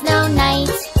their eyes know night.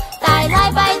 Thy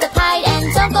lie by the pie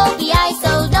and don't go be I,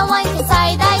 so no one can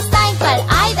sigh thy stink. But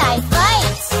I thy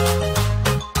flight.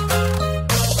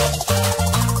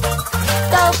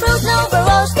 Though fruit never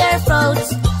wash their throats.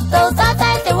 Though thought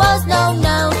that there was no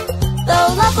note. Though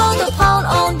love on the pound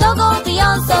on don't go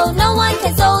beyond, so no one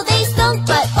can so they stunk.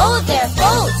 But oh, their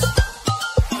boats.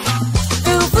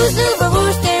 Through foods never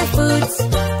wash their foods.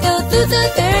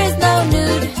 There is no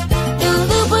nude. Do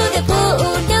loo boo the poo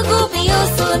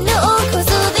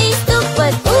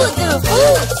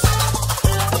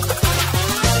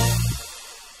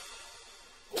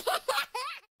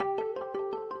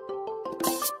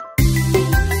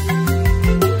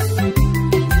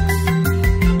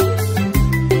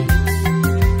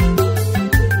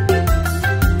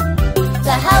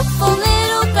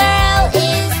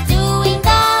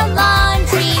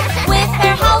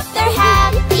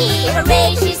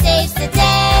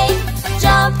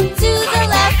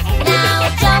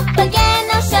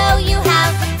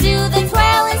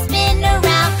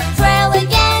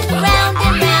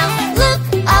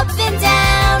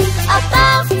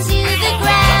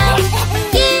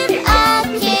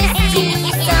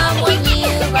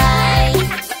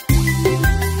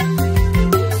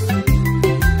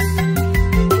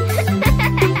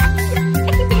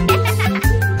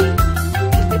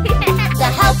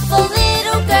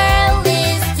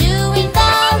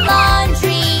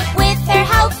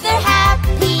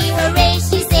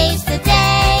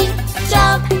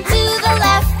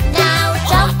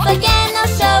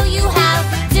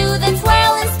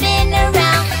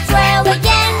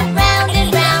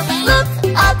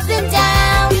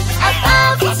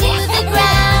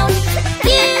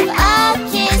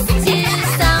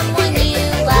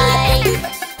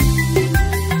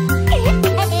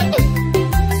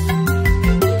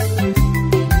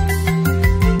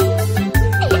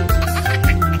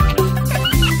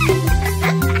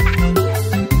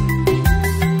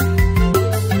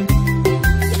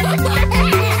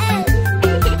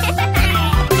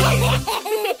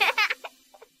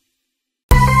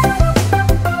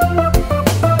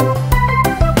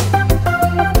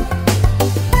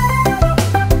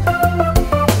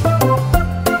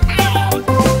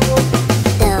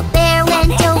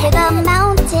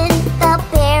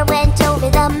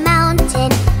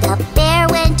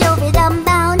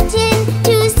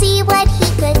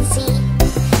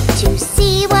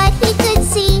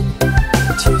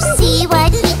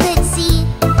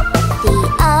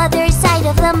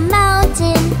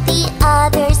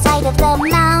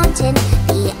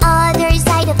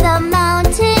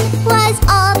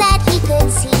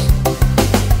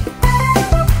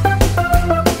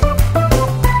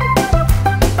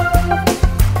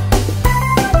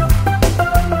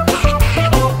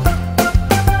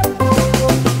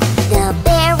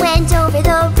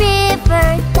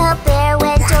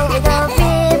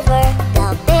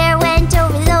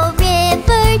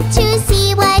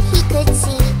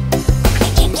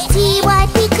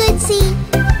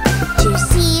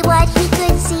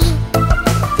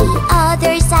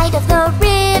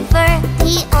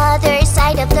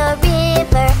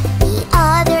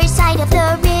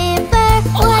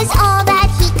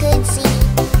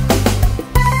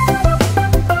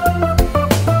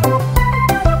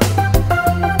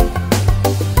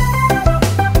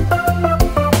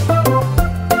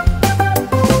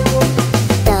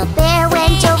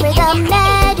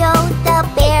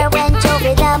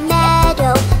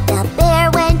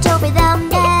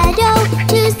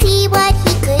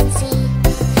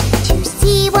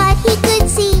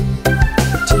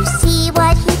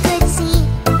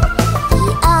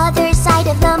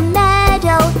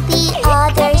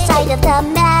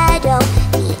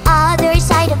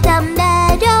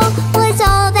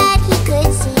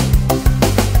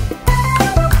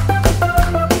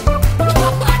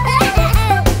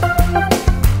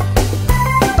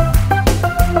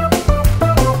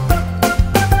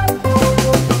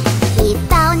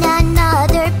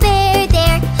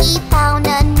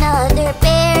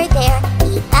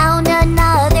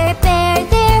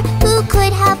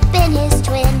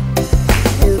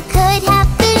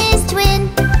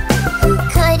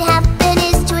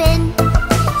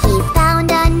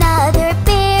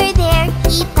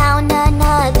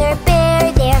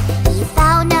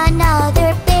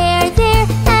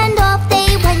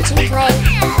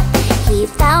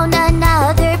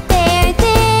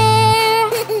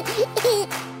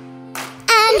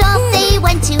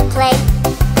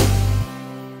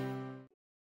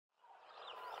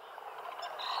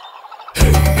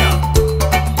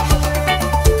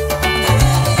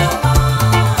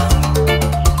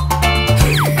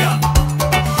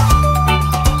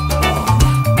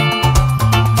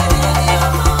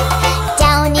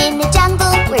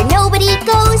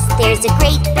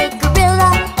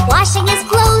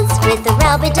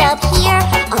rub-a-dub here,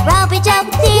 a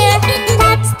rub-a-dub there.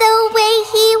 That's the way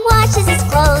he washes his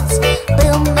clothes.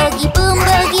 Boom boogie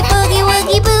boogie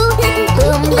woogie boo.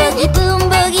 Boom boogie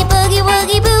boogie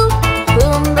woogie boo.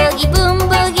 Boom boogie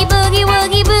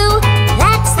woogie boo.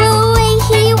 That's the way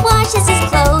he washes his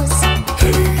clothes.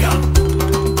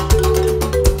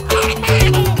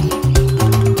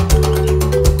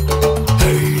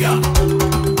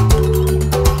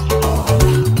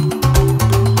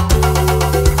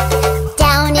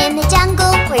 Down in the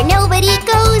jungle where nobody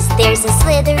goes, there's a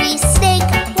slithery snake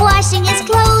washing his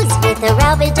clothes with a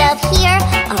rub-a-dub here,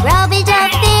 a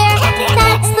rub-a-dub there.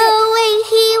 That's the way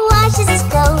he washes his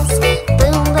clothes.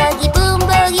 Boom boogie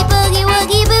woogie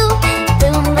boo.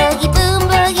 Boom boogie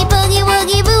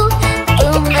woogie boo.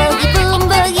 Boom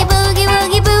boogie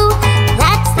woogie boo.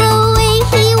 That's the way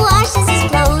he washes his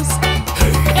clothes.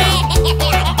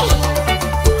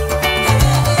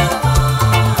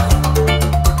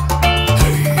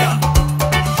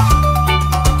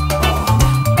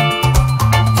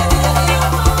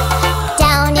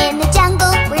 Down in the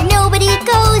jungle where nobody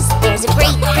goes, there's a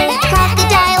great big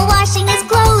crocodile washing his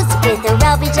clothes with a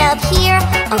rub-a-dub here,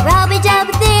 a rub-a-dub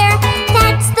there.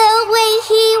 That's the way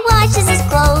he washes his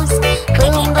clothes.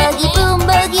 Boom boogie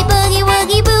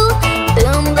woogie boo.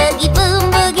 Boom boogie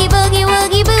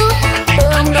woogie boo.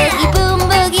 Boom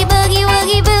boogie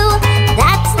woogie boo.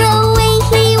 That's the way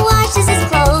he washes his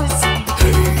clothes.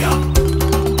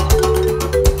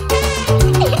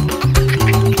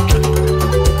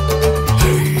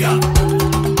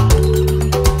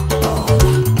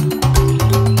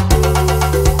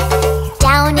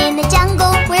 Down in the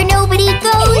jungle where nobody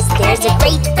goes, there's a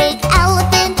great big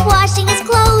elephant washing his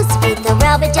clothes with a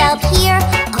rub-a-dub here,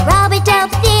 a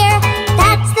rub-a-dub there.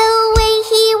 That's the way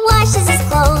he washes his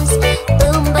clothes.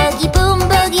 Boom boogie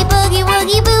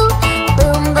woogie boo.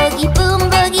 Boom boogie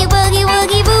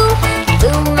woogie boo.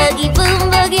 Boom boogie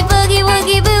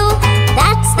woogie boo.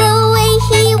 That's the way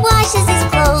he washes his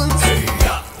clothes.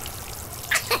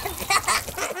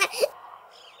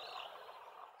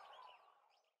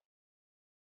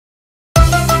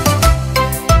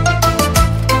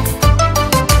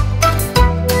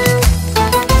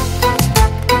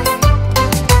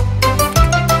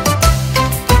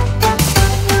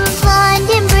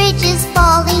 London Bridge is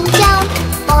falling down,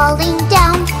 falling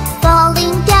down,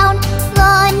 falling down.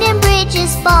 London Bridge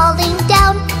is falling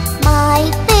down,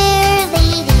 my fair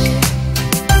lady.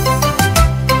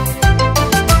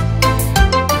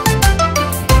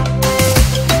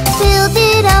 Build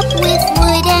it up with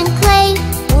wood and clay,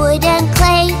 wood and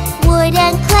clay, wood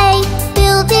and clay.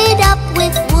 Build it up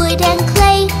with wood and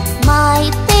clay, my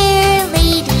fair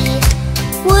lady.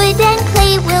 Wood and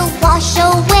clay will wash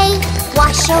away,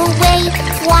 wash away,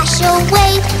 wash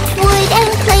away. Wood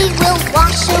and clay will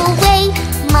wash away,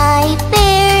 my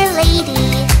fair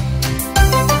lady.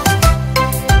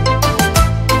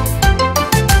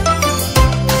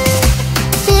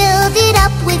 Build it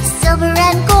up with silver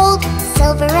and gold,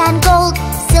 silver and gold,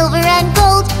 silver and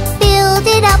gold. Build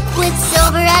it up with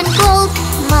silver and gold,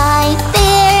 my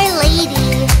fair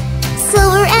lady.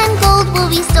 Silver and gold will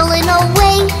be stolen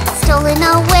away, stolen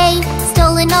away,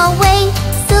 stolen away.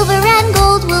 Silver and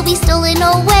gold will be stolen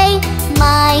away,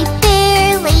 my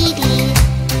fair lady.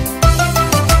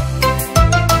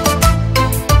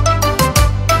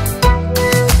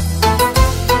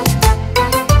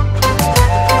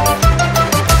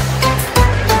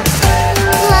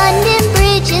 London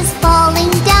Bridge is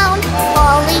falling down,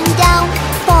 falling down,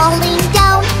 falling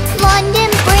down.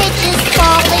 London Bridge is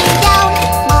falling down,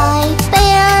 my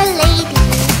fair lady.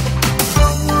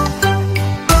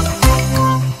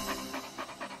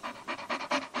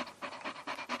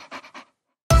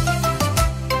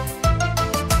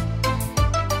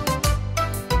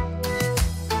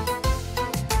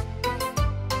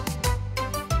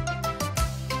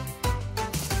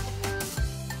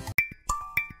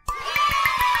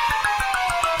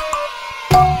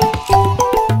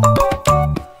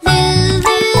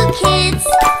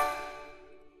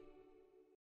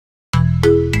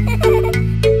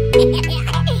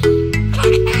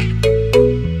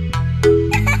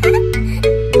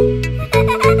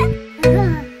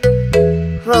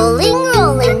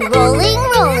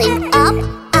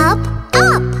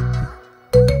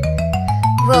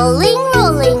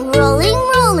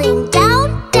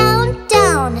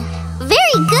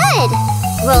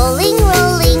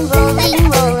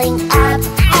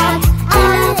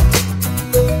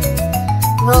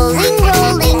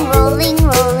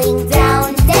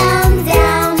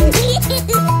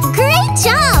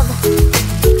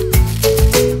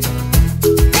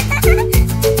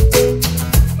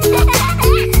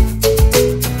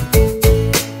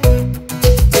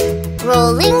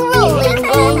 Rolling, rolling,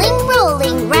 rolling,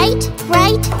 rolling, right,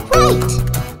 right, right.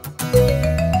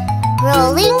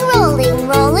 Rolling, rolling,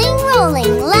 rolling,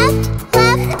 rolling, left,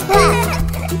 left,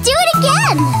 left. Do it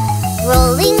again.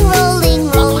 Rolling, rolling,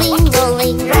 rolling,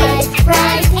 rolling, right,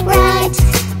 right, right.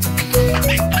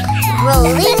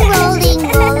 Rolling, rolling,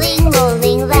 rolling,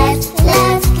 rolling, left,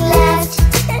 left, left.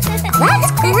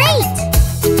 That's great!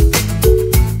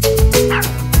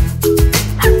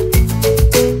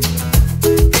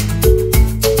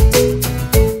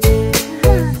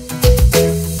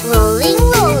 Rolling,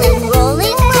 rolling,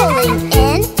 rolling, rolling,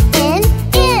 in,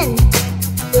 in.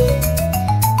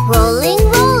 Rolling,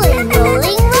 rolling,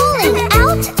 rolling, rolling,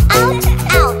 out, out,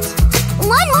 out.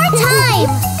 One more time.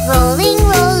 Rolling,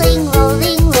 rolling,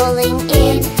 rolling, rolling,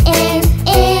 in,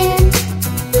 in.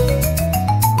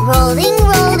 Rolling,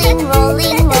 rolling,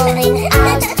 rolling, rolling,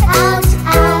 out, out,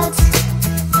 out.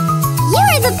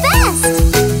 You're the best!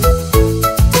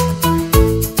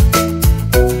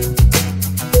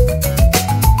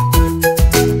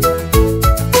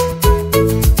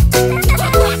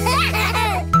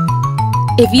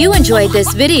 If you enjoyed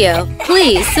this video,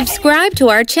 please subscribe to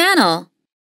our channel.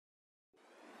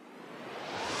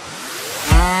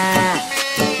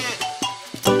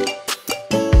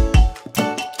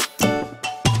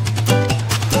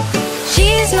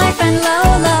 She's my friend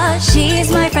Lola,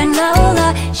 she's my friend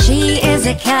Lola. She is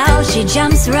a cow, she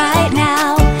jumps right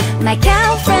now. My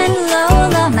cow friend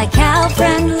Lola, my cow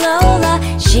friend Lola.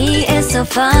 She is so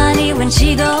funny when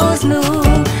she goes moo,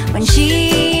 when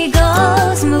she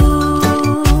goes moo.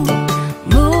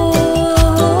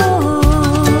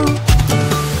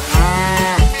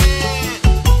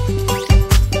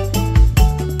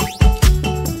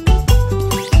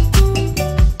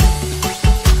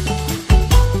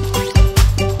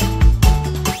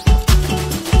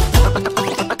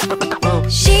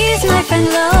 She's my friend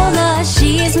Lola,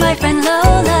 she's my friend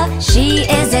Lola. She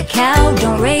is a cow,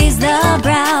 don't raise the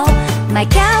brow. My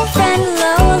cow friend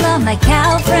Lola, my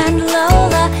cow friend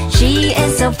Lola. She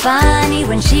is so funny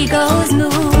when she goes moo,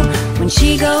 when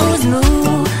she goes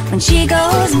moo, when she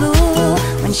goes moo,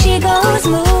 when she goes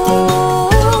moo.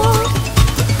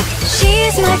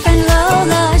 She's my friend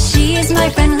Lola, she's my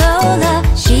friend Lola.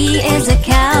 She is a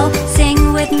cow,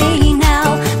 sing with me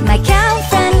now. My cow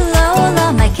friend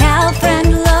Lola, my cow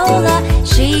friend Lola.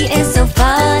 She is so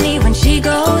funny when she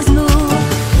goes moo,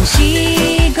 when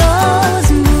she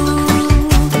goes moo,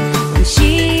 when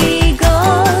she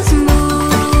goes moo.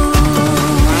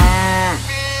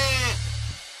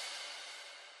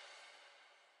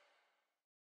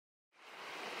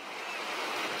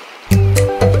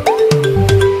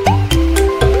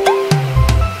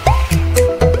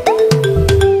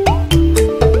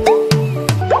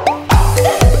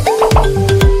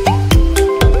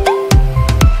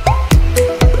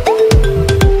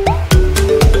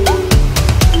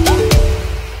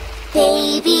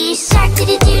 Baby shark,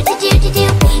 do-do-do-do-do-do-do.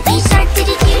 Baby shark,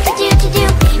 do-do-do-do-do-do.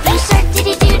 Baby shark,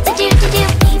 do-do-do-do-do-do.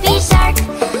 Baby shark.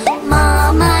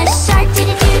 Mama shark,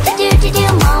 do-do-do-do-do-do.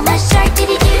 Mama shark,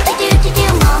 do-do-do-do-do-do.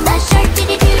 Mama shark,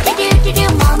 do-do-do-do-do-do.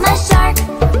 Mama shark.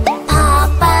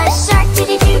 Papa shark,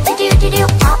 do-do-do-do-do-do.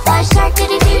 Papa shark,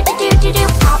 do-do-do-do-do-do.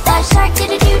 Papa shark,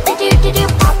 do-do-do-do-do-do.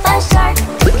 Papa shark.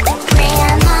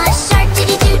 Grandma shark,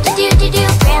 do-do-do-do-do-do.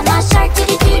 Grandma shark,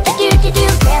 do-do-do-do-do-do.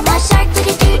 Grandma shark,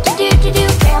 do-do-do-do-do-do.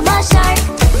 Grandma shark.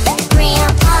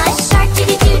 Grandpa shark,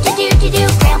 do-do-do-do-do-do.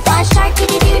 Grandpa shark,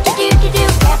 do-do-do-do-do-do.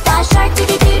 Grandpa shark,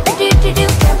 do-do-do-do-do-do.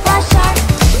 Grandpa shark.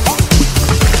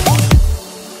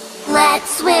 Let's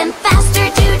swim faster,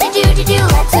 do-do-do-do-do.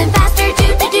 Let's swim faster,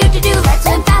 do-do-do-do-do. Let's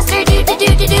swim faster,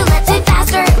 do-do-do-do-do. Let's swim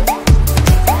faster.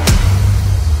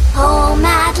 Home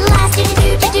at last,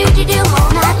 do-do-do-do-do.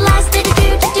 Home at last,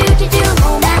 do-do-do-do-do.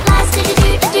 Home at last,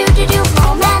 do-do-do-do-do.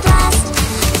 Home at last.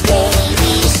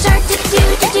 Baby shark,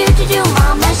 do-do-do-do-do.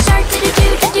 Mama shark,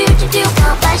 do-do-do-do-do.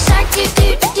 Papa shark,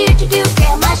 do-do-do-do-do.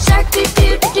 Grandma shark,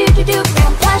 do-do-do-do-do.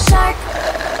 Grandpa shark.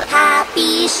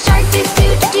 Happy shark,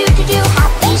 do-do-do-do-do.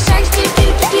 Happy sharks,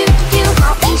 do-do-do-do-do.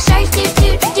 Happy sharks,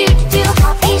 do-do-do-do-do.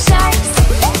 Happy sharks.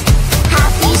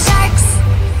 Happy sharks.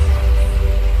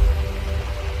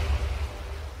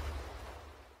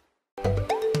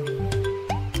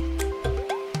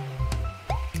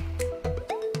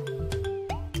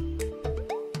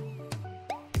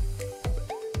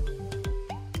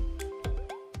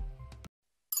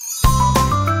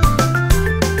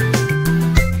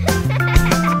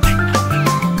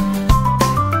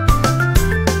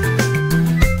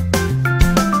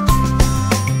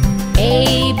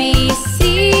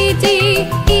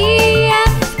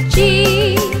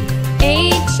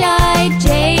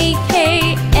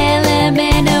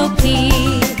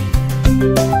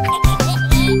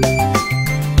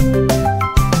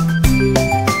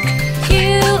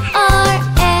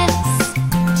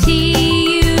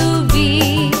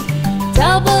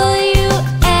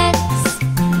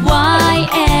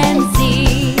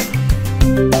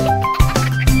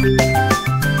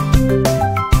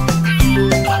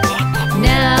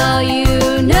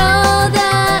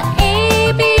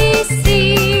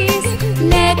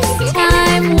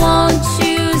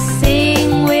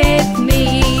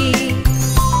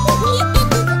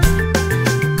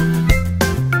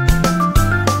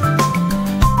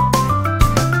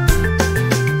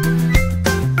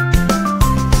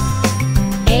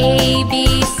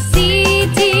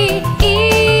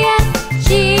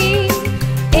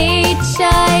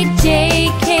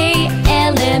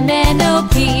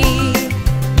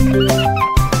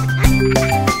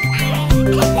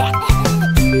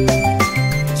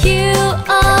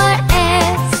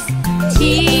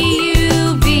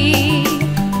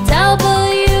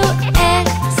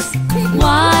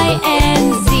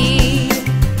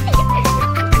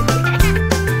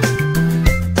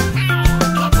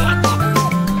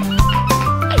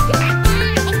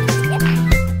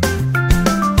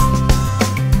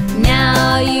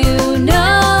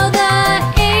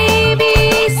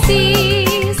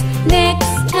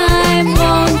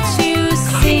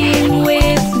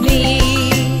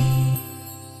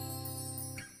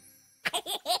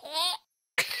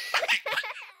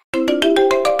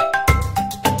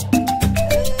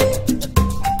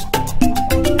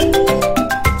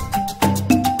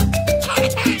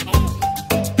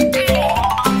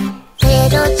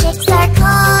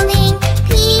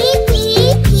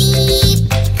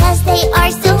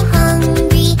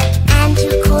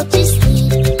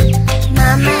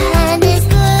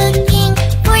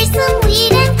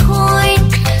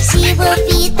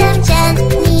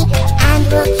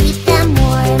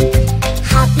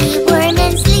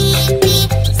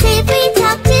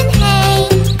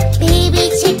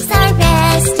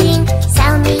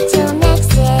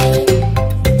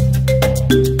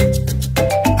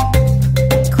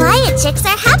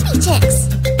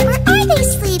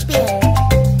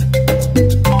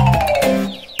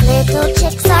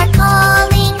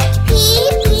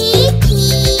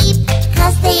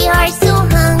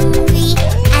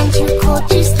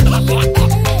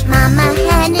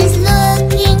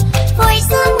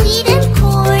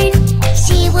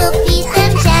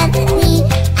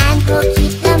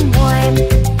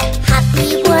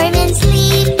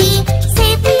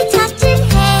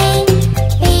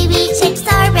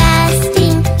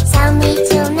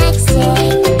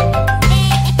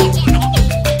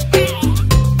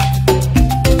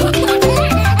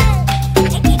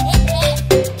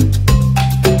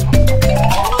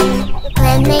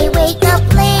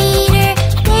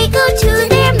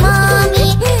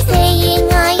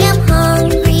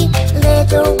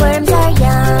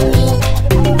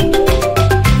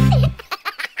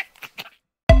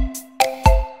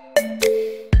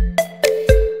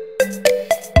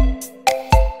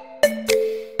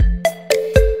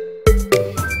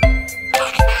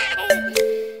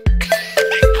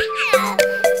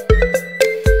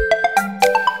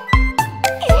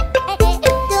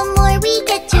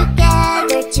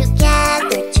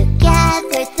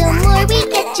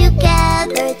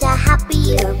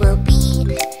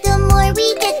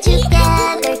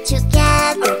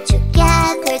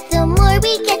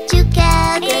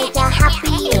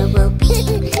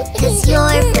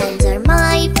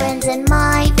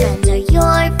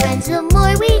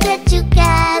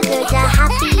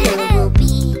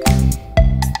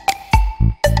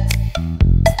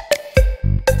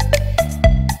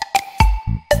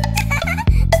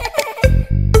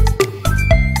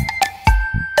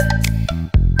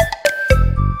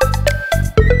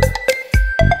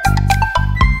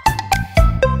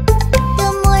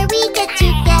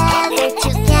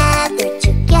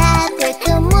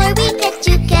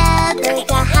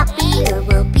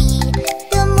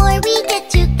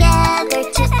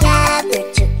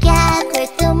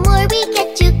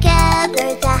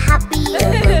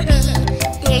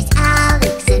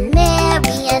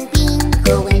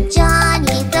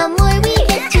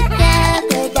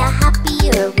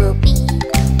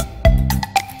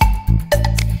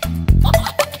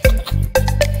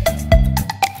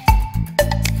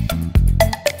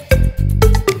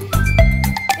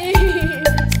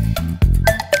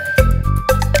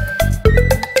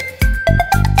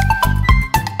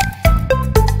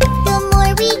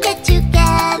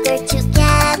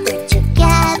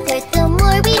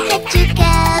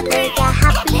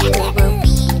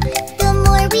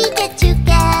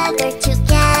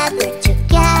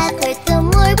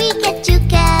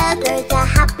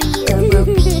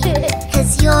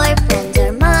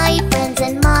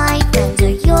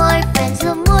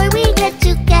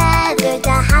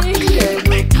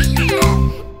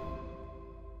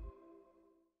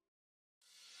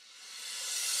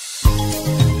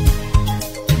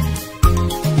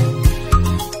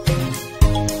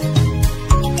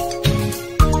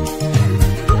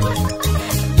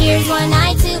 Here's one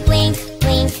eye to blink,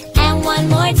 blink, and one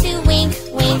more to wink,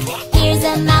 wink. Here's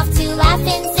a mouth to laugh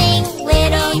and sing,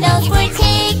 little nose for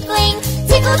tickling.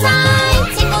 Tickle time,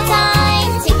 tickle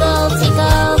time, tickle,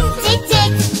 tickle, tick,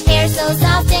 tick. Hair so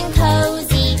soft and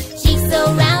cozy, cheeks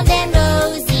so round and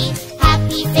rosy.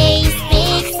 Happy face,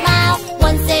 big smile,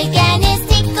 once again is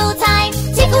tickle time.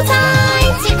 Tickle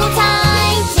time, tickle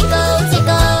time, tickle,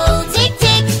 tickle, tick,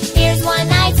 tick. Here's one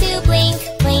eye to blink,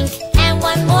 blink, and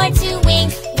one more to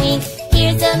wink, wink.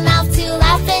 Here's a mouth to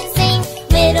laugh and sing,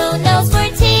 little nose for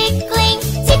tickling.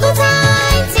 Tickle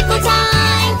time, tickle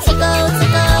time, tickle,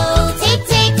 tickle, tick,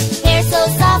 tick. Hair so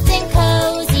soft and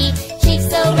cozy, cheeks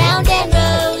so round and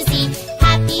rosy.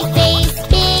 Happy face,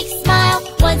 big smile,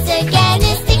 once again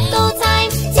is tickle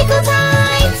time. Tickle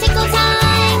time, tickle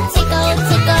time, tickle,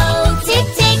 tickle, tick,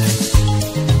 tick.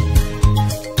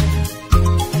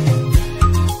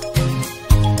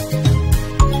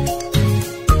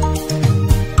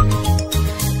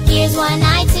 Here's one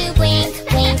eye to blink,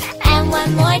 blink, and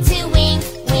one more to wink,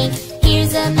 wink.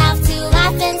 Here's a mouth to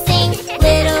laugh and sing,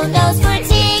 little nose for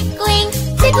tickling.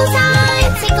 Tickle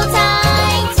time, tickle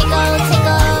time, tickle,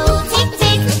 tickle, tick,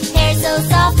 tick. Hair so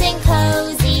soft and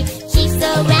cozy, cheeks so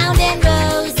round and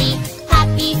rosy.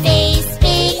 Happy face,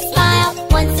 big smile,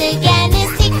 once again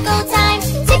is tickle time.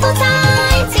 Tickle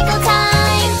time, tickle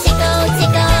time, tickle,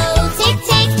 tickle, tick,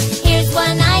 tick. Here's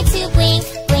one eye to blink,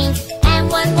 blink, and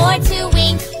one more to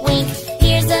wink, wink.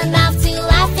 Here's a mouth to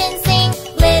laugh and sing,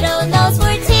 little nose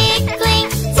for tickling.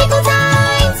 Tickle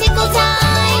time, tickle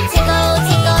time, tickle,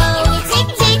 tickle, tick,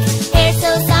 tick. Hair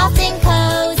so soft and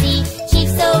cozy,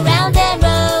 cheeks so round and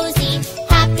rosy.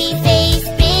 Happy face,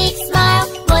 big smile,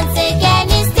 once again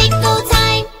is tickle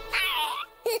time.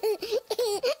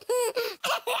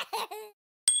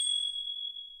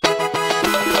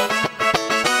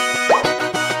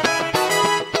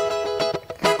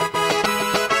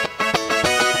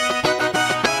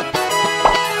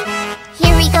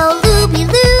 Here we go,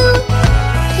 Looby-Loo.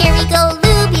 Here we go,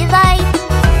 Looby Light.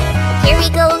 Here we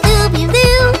go,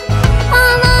 Looby-Loo.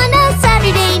 All on a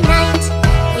Saturday night.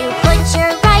 You put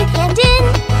your right hand in.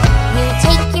 You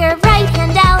take your right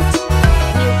hand out.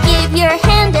 You give your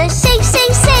hand a shake,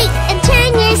 shake, shake, and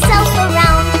turn yourself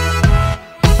around.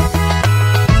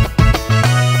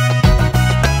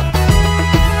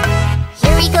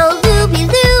 Here we go,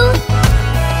 Looby-Loo.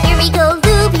 Here we go,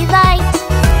 Looby Light.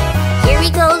 Here we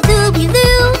go,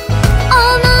 Looby-Loo.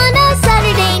 All on a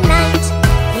Saturday night.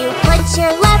 You put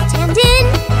your left hand in.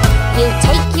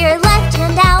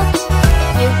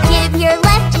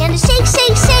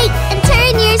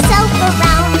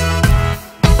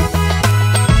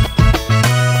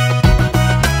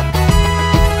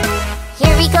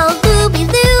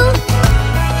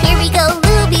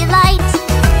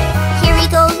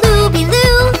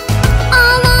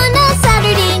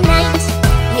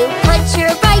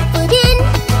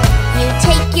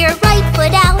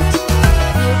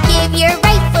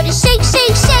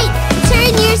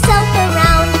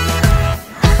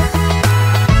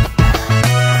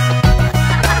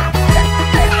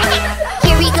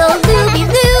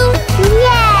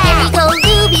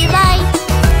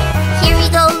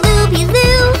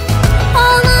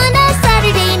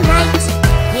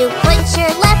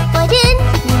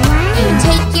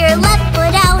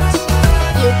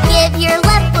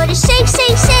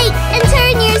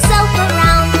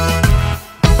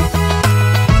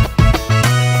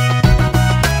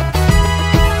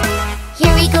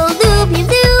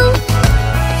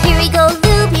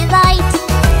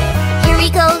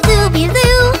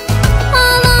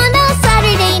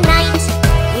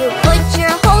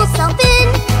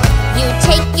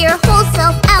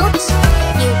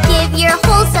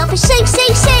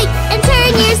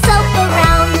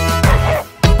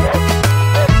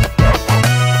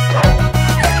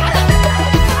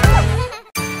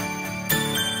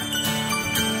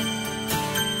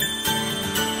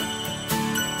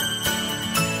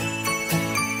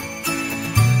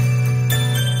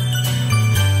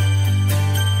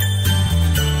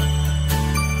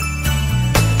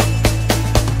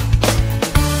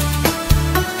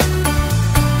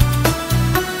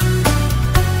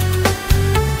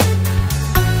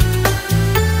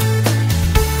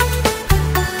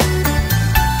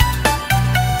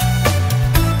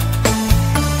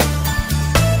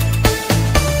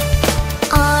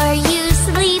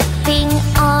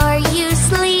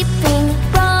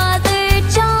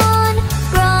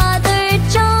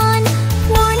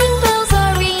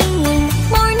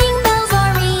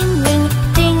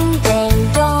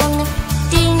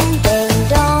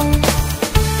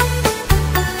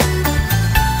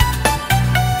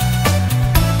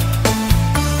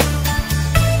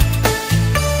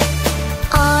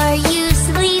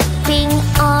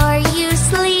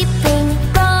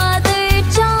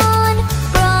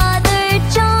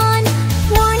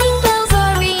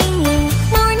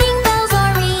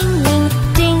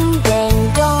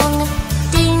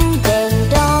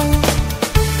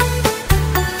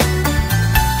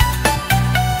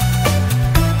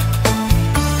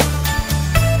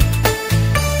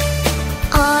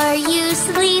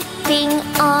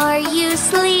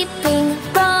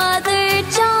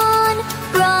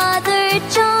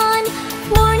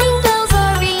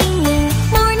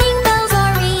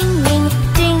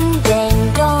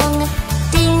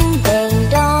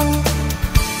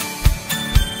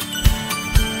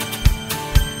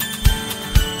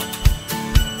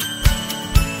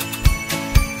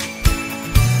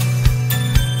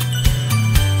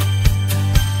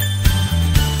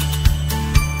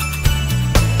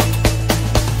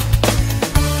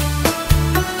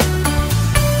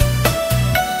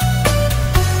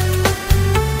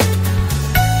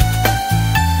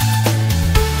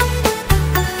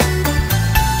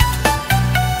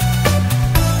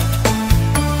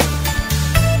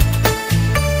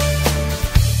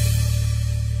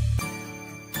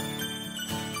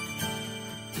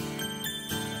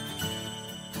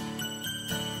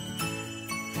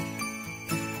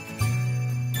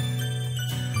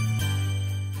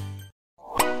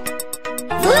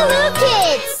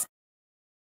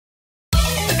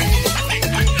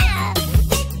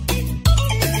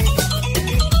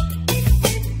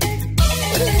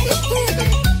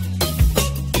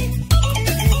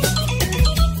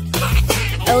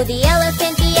 Oh, the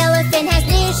elephant has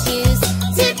new shoes.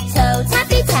 Tiptoe,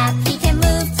 tappy tap, he can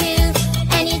move too.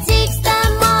 And he takes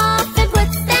them off and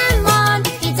puts them on.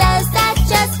 He does that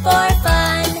just for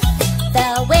fun.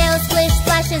 The whale splish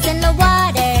splashes in the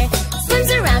water,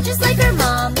 swims around just like her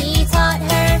mommy taught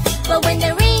her. But when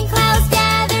the rain clouds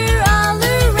gather all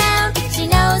around, she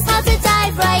knows how to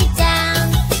dive right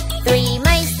down. Three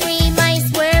mice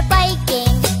were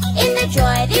biking. In their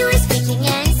joy they were screeching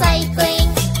and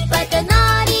cycling. But the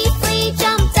naughty flea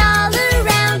jumped all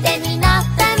around and he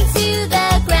knocked them to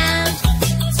the ground.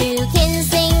 Two kittens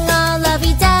sing all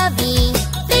lovey-dovey.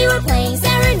 They were playing,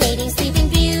 serenading Sleeping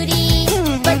Beauty.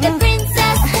 But the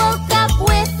princess woke up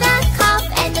with a cough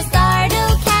and the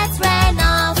startled cats ran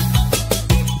off.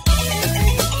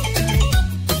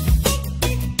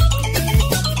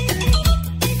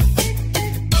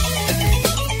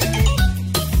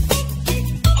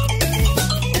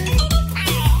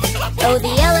 Oh,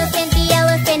 the elephant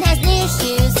has new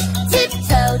shoes.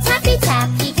 Tiptoe, tappy tap,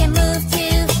 he can move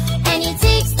too. And he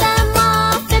takes them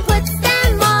off and puts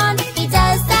them on. He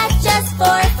does that just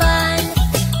for fun.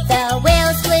 The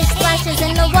whale splish splashes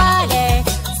in the water,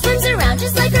 swims around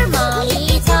just like her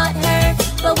mommy taught her.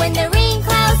 But when the rain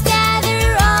clouds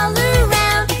gather all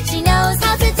around, she knows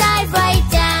how to dive right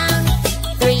down.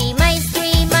 Three mice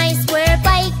were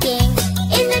biking.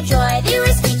 In their joy they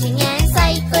were screeching and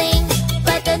cycling.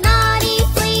 But the naughty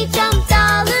flea jumped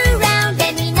all around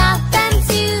and he knocked them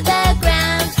to the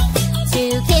ground.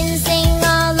 Two kittens sing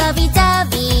all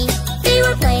lovey-dovey. They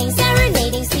were playing,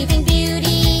 serenading Sleeping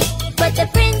Beauty. But the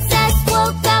princess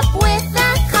woke up with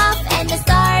a cough and the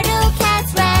startled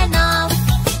cats ran off.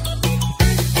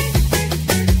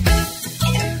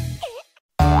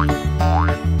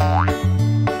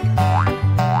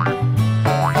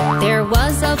 There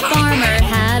was a farmer,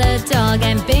 had a dog,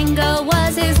 and Bingo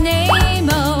was his name.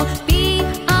 Oh,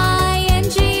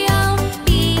 B-I-N-G-O,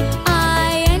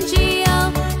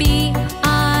 B-I-N-G-O,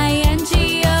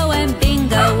 B-I-N-G-O, and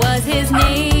Bingo was his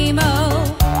name.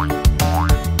 Oh,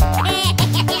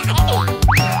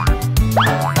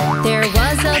 there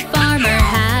was a farmer,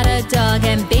 had a dog,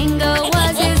 and Bingo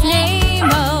was his name.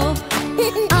 Oh,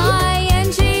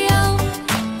 I-N-G-O,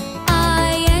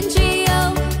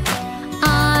 I-N-G-O,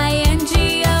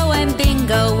 I-N-G-O, and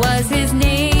Bingo was his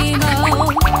name.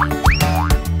 Oh,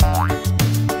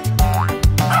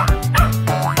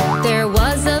 there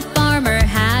was a farmer,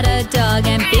 had a dog,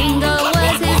 and Bingo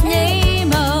was his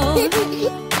name. Oh,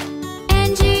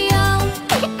 N-G-O,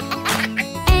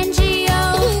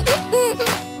 N-G-O,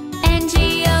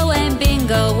 N-G-O, and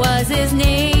Bingo was his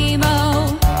name.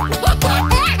 Oh,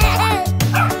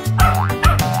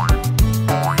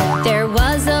 there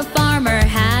was a farmer,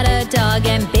 had a dog,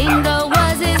 and Bingo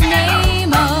was his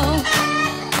name. Oh,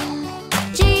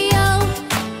 G-O,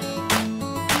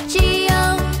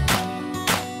 G-O,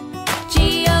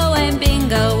 G-O, and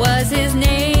Bingo was his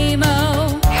name.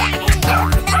 Oh,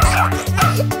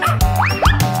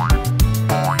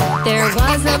 there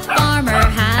was a farmer,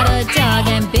 had a dog,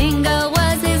 and Bingo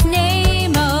was his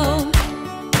name. Oh,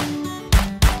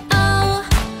 oh,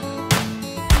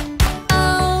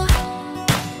 oh,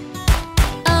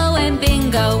 oh, and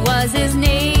Bingo was his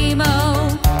name. Oh,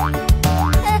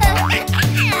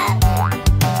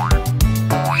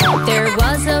 there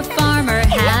was a farmer,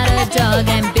 had a dog,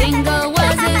 and Bingo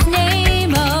was his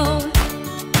name. Oh,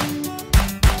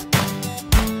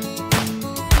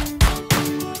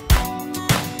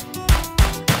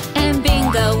 and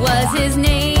Bingo was his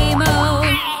name. Oh,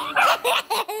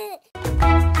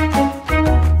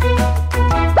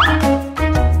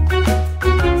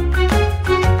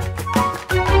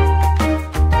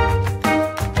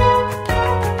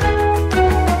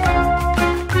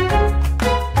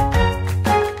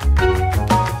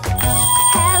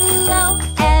 Hello,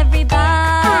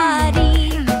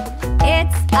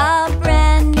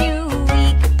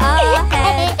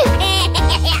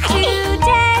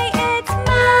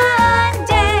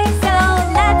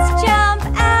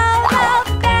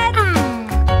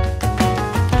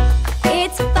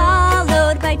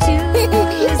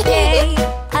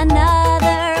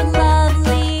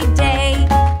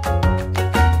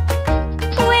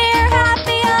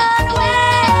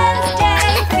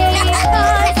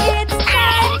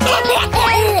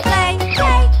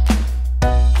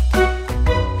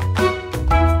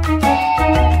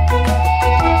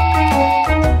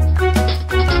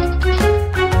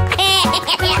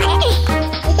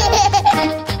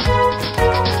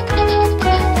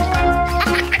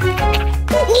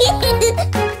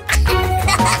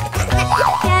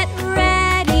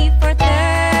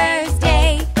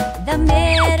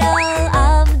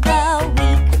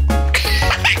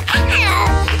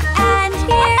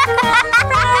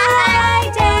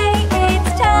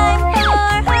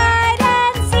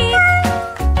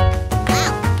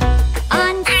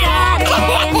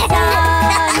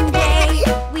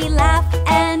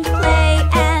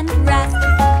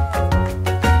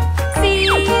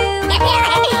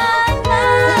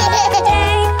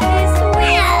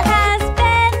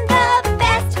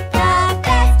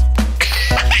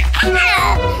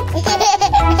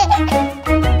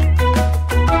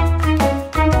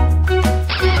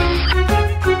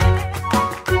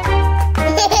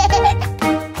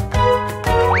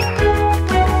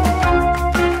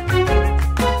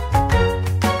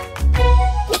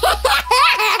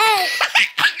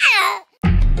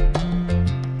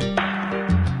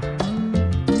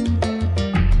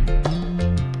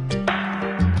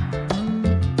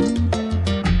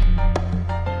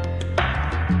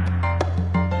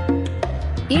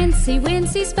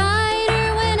 wincy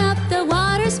spider went up the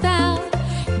water spout.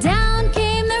 Down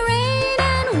came the rain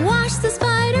and washed the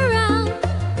spider out.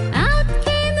 Out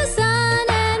came the sun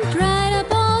and dried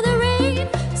up all the rain.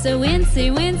 So wincy,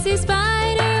 wincy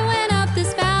spider went up the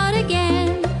spout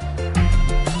again.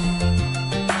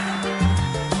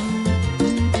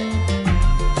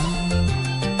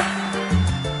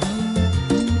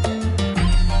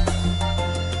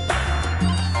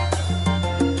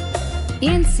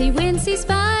 Incy wincy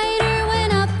spider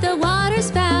went up the water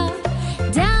spout.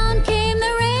 Down came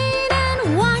the rain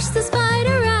and washed the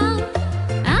spider out.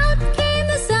 Out came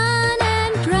the sun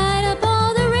and dried up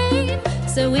all the rain.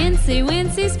 So wincy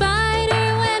wincy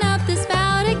spider went up the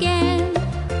spout again.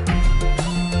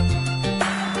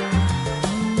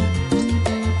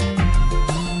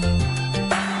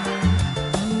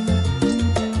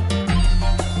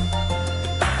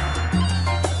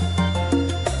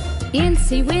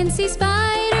 Incy wincy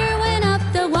spider went up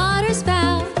the water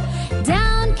spout.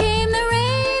 Down came the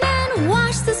rain and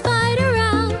washed the spider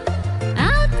out.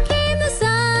 Out came the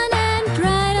sun and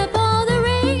dried up all the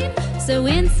rain. So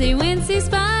wincy wincy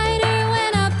spider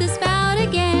went up the spout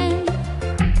again.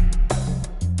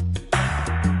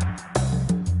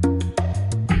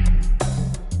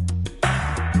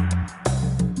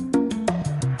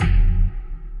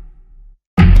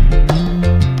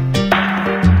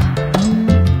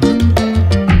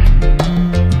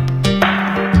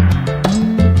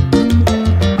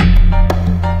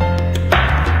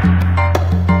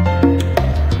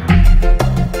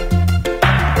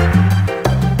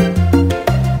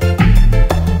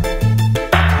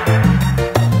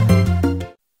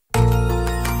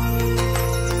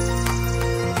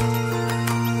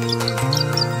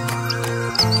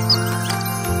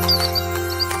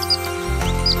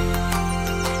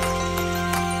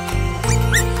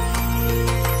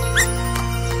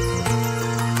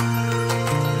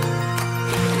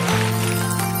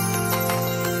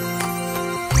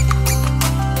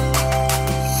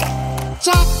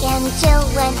 Jack and Jill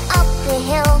went up the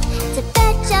hill to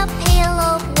fetch a pail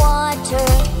of water.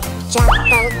 Jack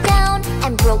fell down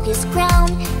and broke his crown,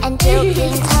 and Jill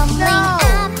came tumbling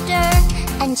after.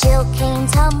 And Jill came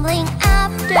tumbling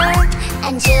after.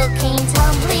 And Jill came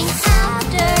tumbling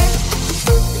after.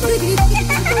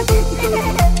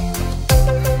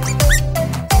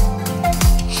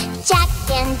 Jack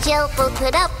and Jill both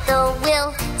put up the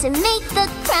will to make the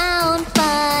crown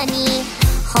funny.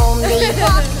 Home they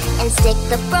walk and stick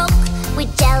the broke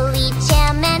with jelly,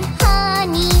 jam, and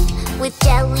honey. With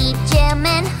jelly, jam,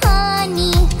 and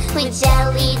honey. With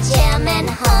jelly, jam, and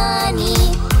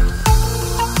honey.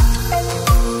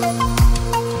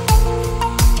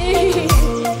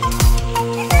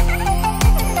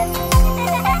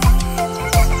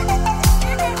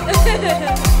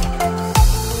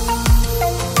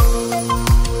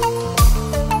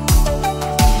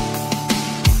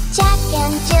 Jack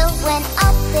and Jill went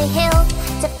up the hill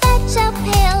to fetch a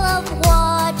pail of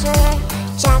water.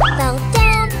 Jack fell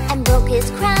down and broke his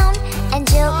crown, and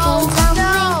Jill came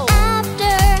tumbling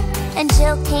after. And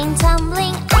Jill came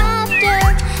tumbling after.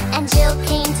 And Jill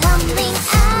came tumbling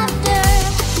after.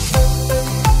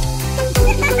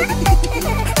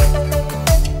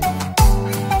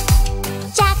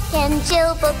 Jack and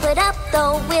Jill both put up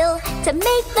the will to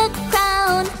make the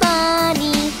crown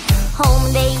funny.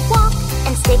 Home they walk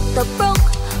and stick the broke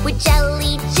with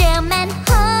jelly, jam, and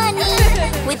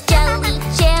honey. With jelly,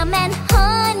 jam, and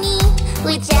honey.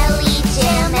 With jelly,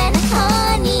 jam, and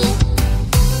honey.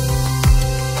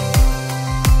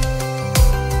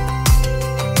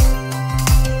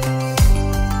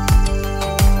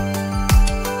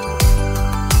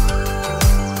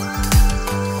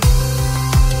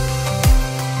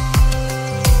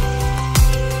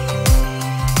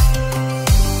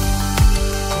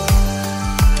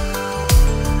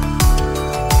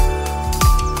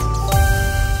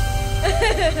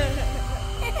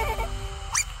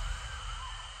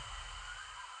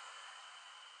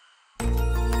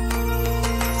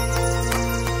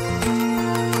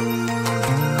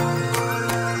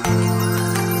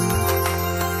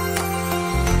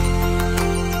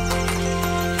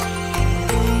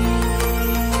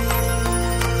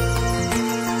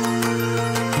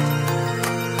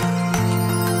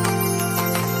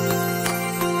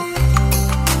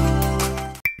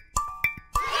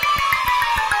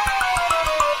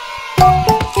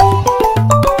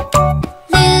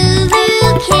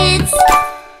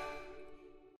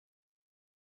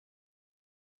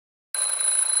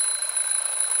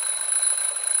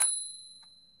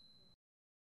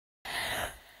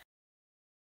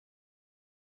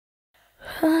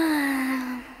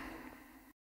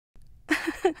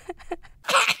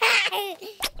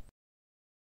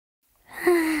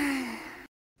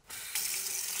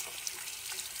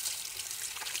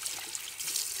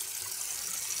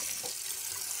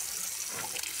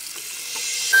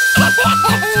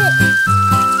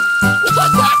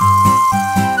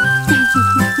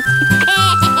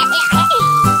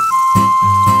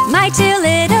 My two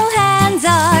little hands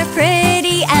are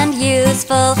pretty and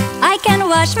useful. I can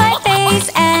wash my face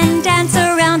and dance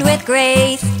around with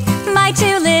grace. My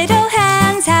two little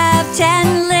hands have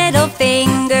 10 little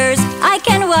fingers. I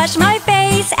can wash my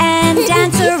face and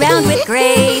dance around with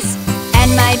grace.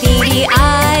 And my beady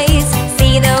eyes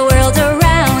see the world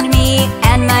around me.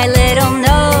 And my little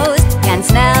nose can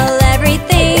smell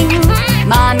everything.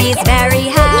 Mommy's very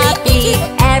happy,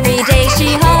 every day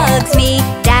she hugs me.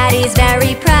 Daddy's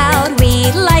very proud,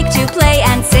 we like to play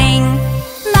and sing.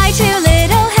 My two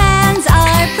little hands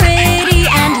are pretty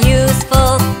and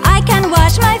useful. I can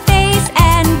wash my face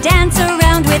and dance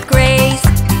around with grace.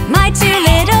 My two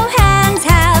little hands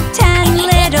have 10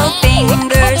 little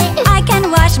fingers. I can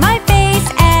wash my face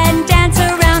and dance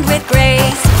around with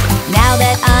grace. Now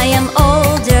that I am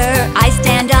older, I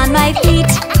stand on my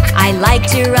feet. I like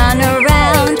to run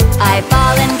around, I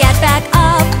fall and get back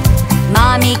up.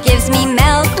 Mommy gives me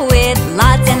milk with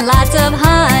lots and lots of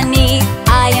honey.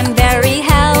 I am very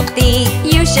healthy,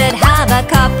 you should have a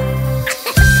cup.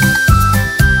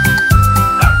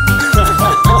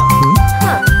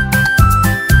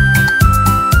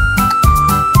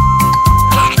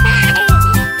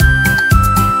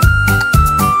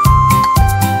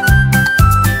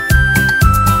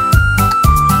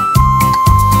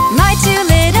 My two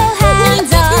little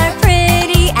hands are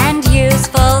pretty and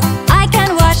useful. I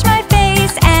can wash my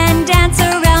face and dance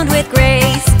around with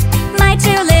grace. My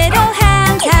two little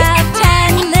hands have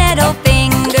 10 little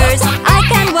fingers. I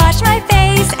can wash my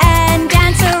face and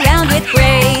dance around with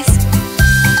grace.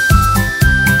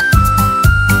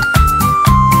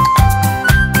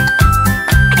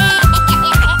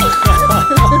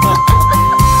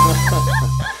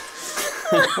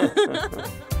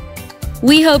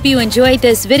 We hope you enjoyed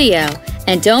this video,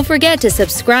 and don't forget to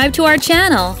subscribe to our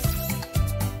channel.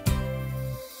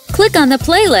 Click on the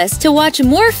playlist to watch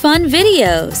more fun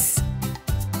videos.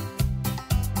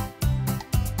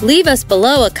 Leave us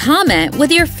below a comment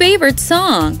with your favorite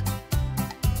song.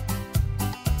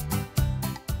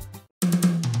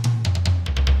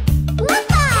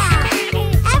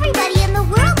 Everybody in the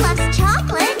world loves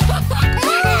chocolate.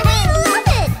 We love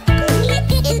it.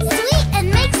 It's sweet and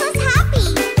makes us happy.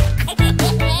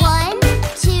 1,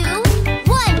 2,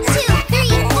 1, 2, 3,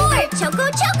 4. Choco,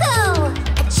 choco.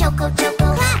 A choco, choco,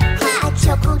 clap, clap. A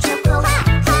choco, choco, clap,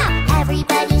 clap.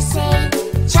 Everybody say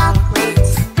chocolate.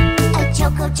 A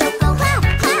choco, choco, clap,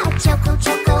 clap. A choco,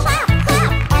 choco, clap,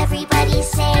 clap. Everybody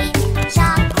say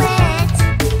chocolate.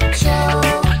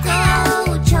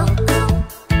 Choco, choco.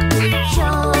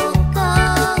 Choco,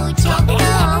 choco.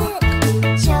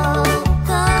 Choco,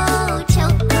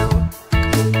 choco.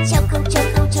 Choco,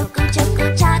 choco, choco, choco,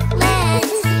 chocolate.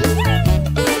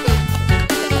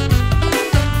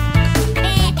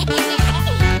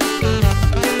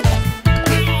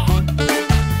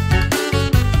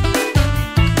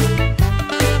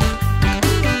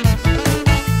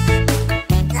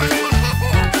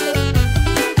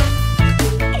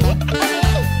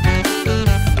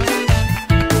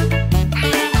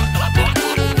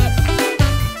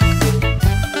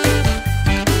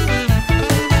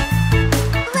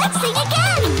 Let's sing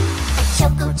again. A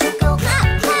choco, choco, clap,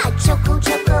 clap. Choco,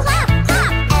 choco, clap,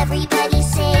 clap. Everybody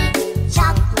say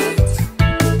chocolate.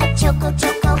 A choco,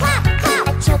 choco, clap, clap. A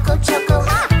choco, choco,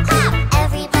 clap, clap.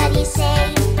 Everybody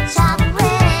say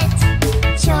chocolate.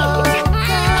 Choco,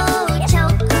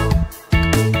 choco.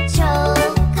 Choco,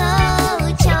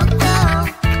 choco.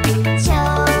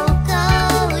 Choco,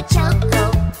 choco.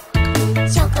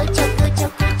 Choco, choco,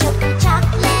 choco, choco,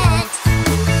 chocolate.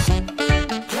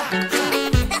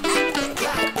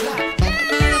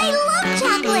 I love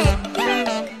chocolate.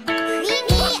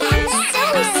 Creamy and so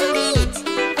sweet.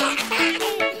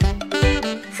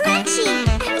 Crunchy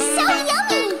and so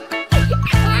yummy.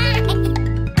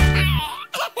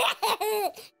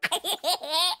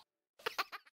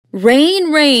 Rain,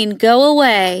 rain, go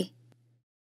away.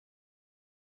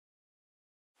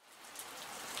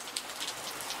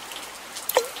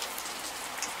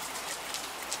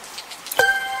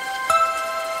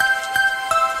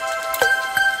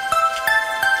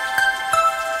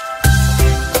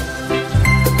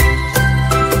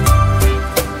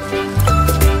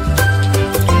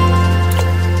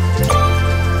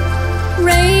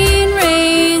 Rain,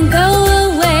 rain, go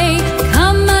away.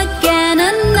 Come again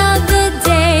another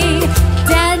day.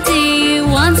 Daddy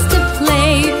wants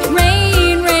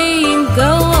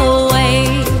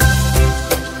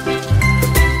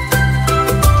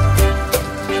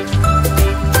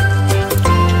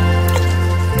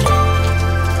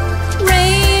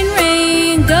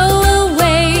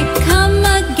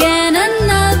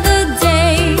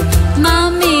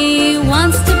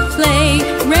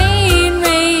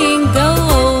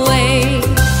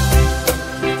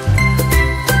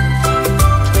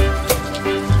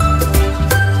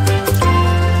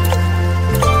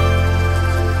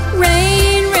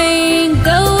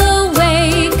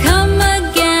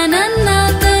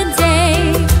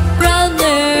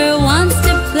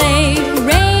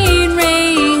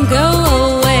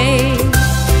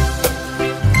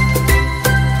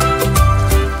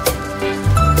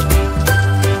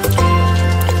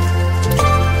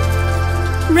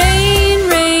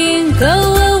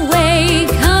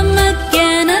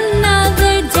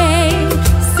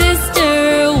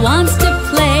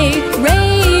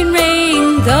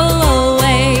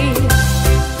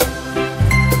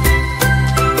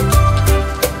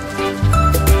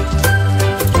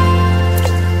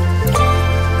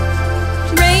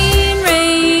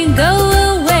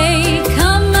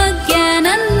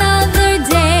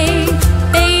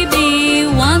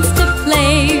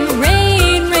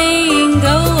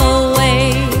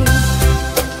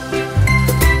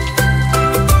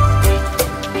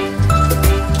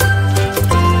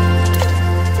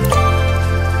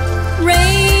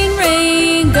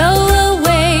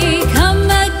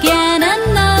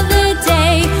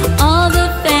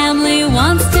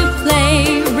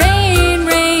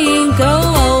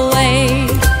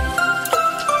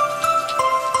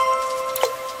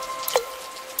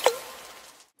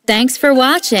Thanks for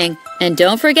watching, and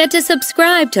don't forget to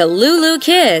subscribe to LooLoo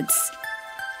Kids.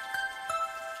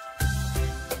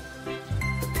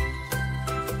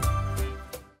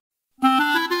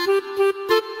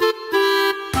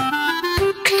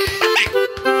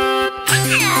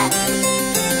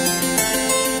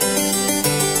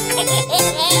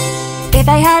 If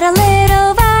I had a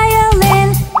little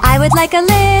violin, I would like a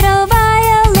little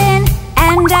violin,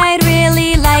 and I'd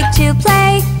really like to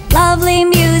play lovely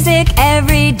music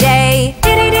every day.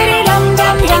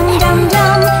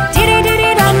 Diddy-diddy-dum-dum-dum-dum-dum,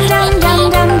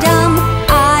 diddy-diddy-dum-dum-dum-dum-dum.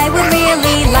 I would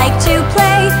really like to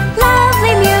play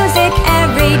lovely music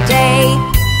every day.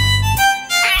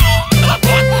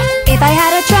 If I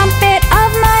had a trumpet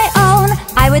of my own,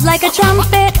 I would like a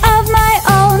trumpet of my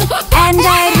own, and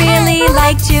I'd really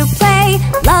like to play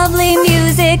lovely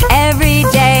music every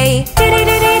day.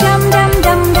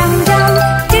 Diddy-diddy-dum-dum-dum-dum-dum,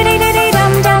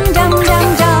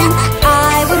 diddy-diddy-dum-dum-dum-dum-dum.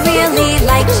 I would really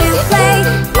like to play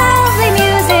lovely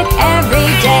music every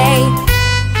day.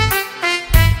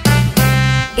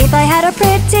 If I had a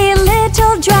pretty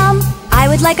little drum, I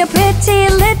would like a pretty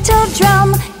little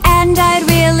drum, and I'd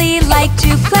really like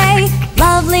to play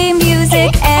lovely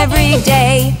music every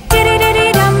day.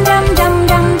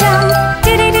 Diddy-diddy-dum-dum-dum-dum-dum,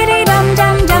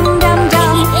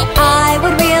 diddy-diddy-dum-dum-dum-dum-dum. I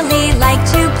would really like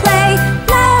to play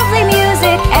lovely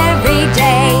music every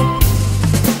day.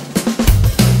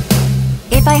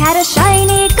 If I had a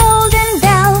shiny golden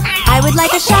bell, I would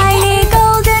like a shiny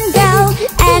golden bell,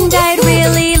 and I'd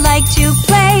really like to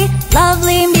play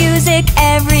lovely music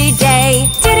every day.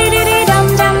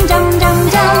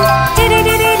 Diddy-diddy-dum-dum-dum-dum-dum,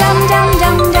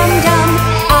 diddy-diddy-dum-dum-dum-dum-dum.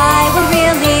 I would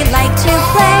really like to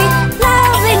play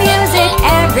lovely music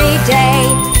every day.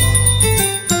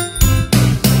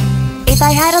 If I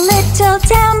had a little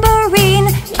tambourine,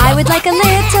 I would like a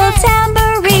little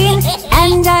tambourine,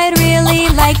 and I'd really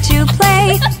like to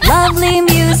play lovely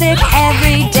music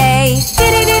every day.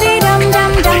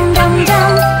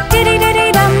 Diddy-diddy-dum-dum-dum-dum-dum,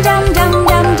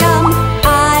 diddy-diddy-dum-dum-dum-dum-dum.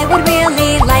 I would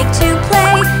really like to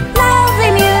play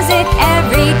lovely music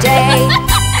every day.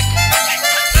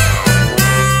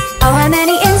 Oh, how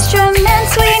many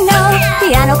instruments we know: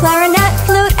 piano, clarinet,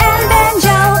 flute, and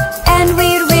banjo. And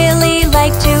we'd really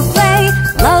like to play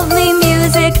lovely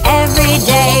music every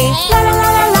day. La la la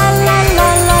la la la la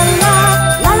la la,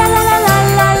 la la la la la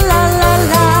la la la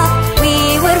la. We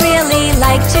would really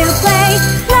like to play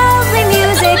lovely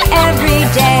music every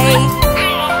day.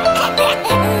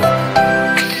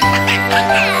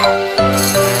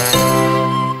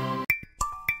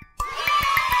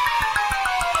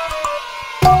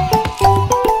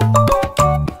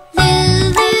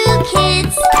 LooLoo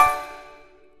Kids.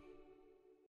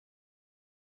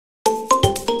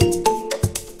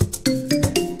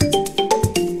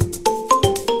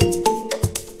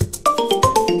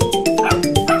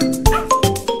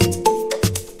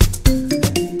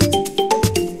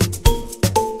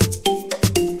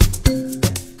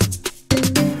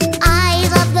 I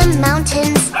love the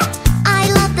mountains. I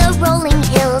love the rolling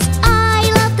hills. I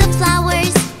love the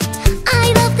flowers.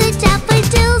 I love the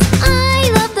daffodils. I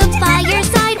love the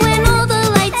fireside when all the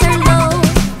lights are low.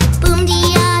 Boom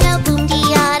diada, boom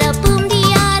diada, boom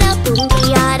diada, boom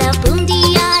diada, boom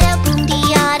diada, boom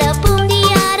diada, boom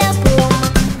diada, boom.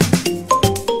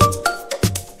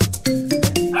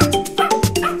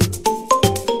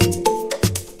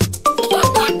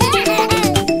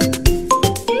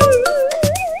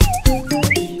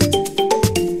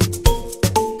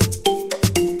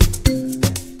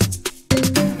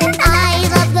 I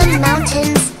love the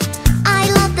mountains. I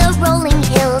love the rolling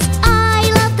hills. I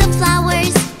love the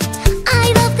flowers. I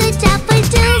love the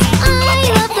daffodils. I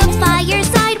love the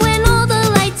fireside when all the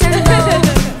lights are low.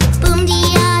 Boom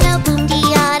diada, boom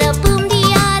diada, boom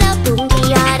diada, boom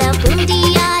diada, boom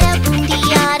diada, boom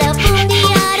diada, boom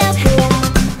diada, boom.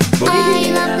 I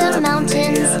love the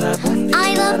mountains. I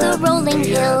love the rolling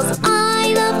hills.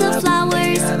 I love the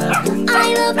flowers. I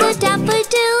love the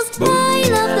daffodils. I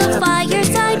love the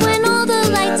fireside when all the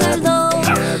lights are low.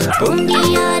 Boom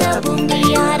diada, boom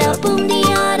diada, boom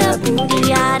diada, boom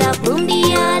diada, boom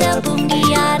diada, boom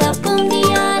diada, boom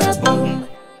diada, boom.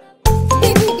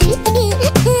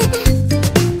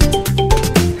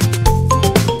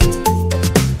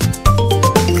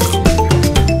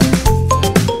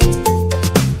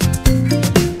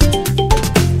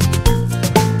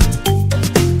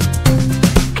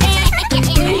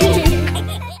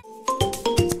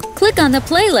 Click on the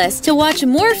playlist to watch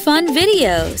more fun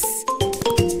videos.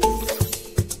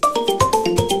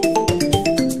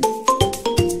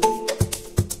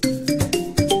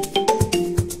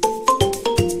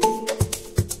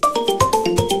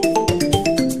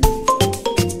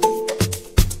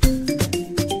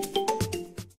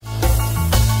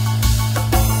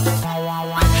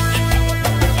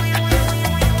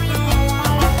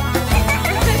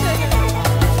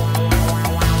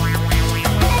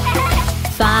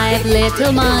 5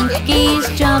 little monkeys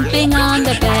jumping on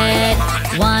the bed.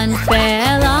 One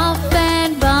fell off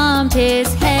and bumped his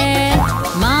head.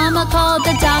 Mama called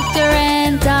the doctor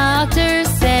and doctor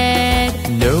said,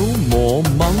 no more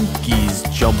monkeys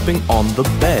jumping on the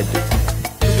bed.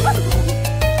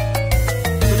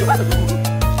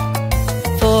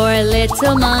 4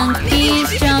 little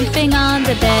monkeys jumping on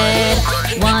the bed.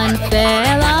 One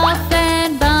fell off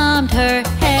and bumped her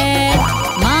head.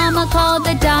 Mama called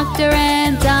the doctor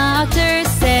and doctor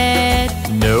said,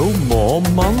 no more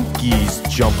monkeys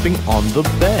jumping on the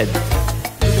bed.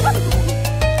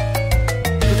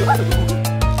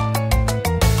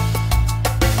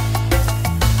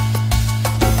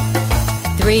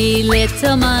 3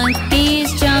 little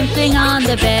monkeys jumping on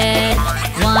the bed.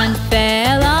 One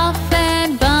fell off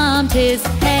and bumped his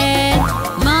head.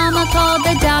 Mama called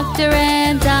the doctor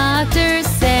and doctor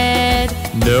said,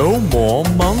 no more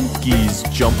monkeys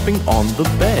jumping on the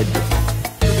bed.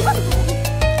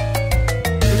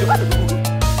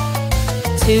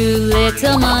 2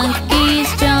 little monkeys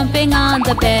jumping on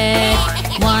the bed.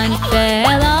 One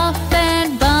fell off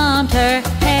and bumped her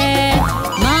head.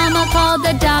 Mama called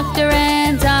the doctor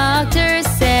and doctor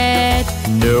said,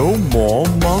 no more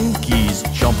monkeys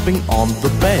jumping on the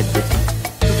bed.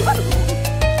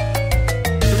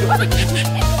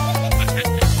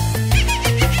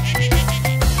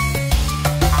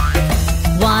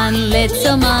 1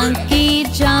 little monkey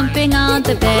jumping on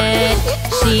the bed.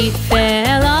 She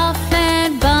fell off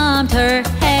and bumped her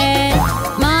head.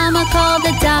 Mama called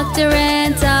the doctor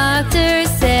and doctor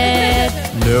said,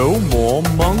 no more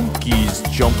monkeys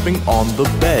jumping on the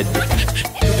bed.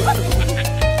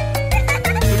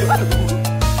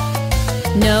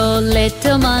 No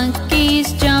little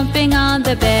monkeys jumping on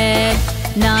the bed.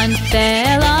 None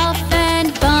fell off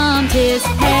and bumped his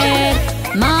head.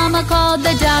 Mama called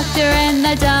the doctor and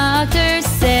the doctor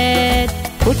said,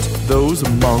 put those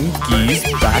monkeys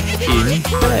back in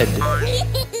bed.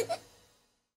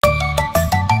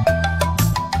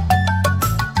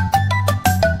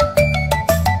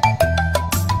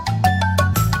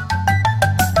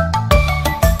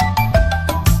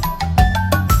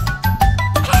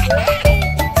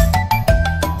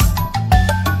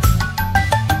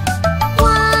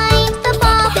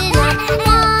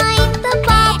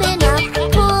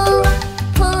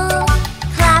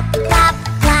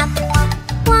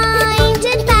 Wind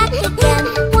it back again,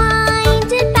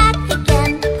 wind it back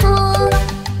again.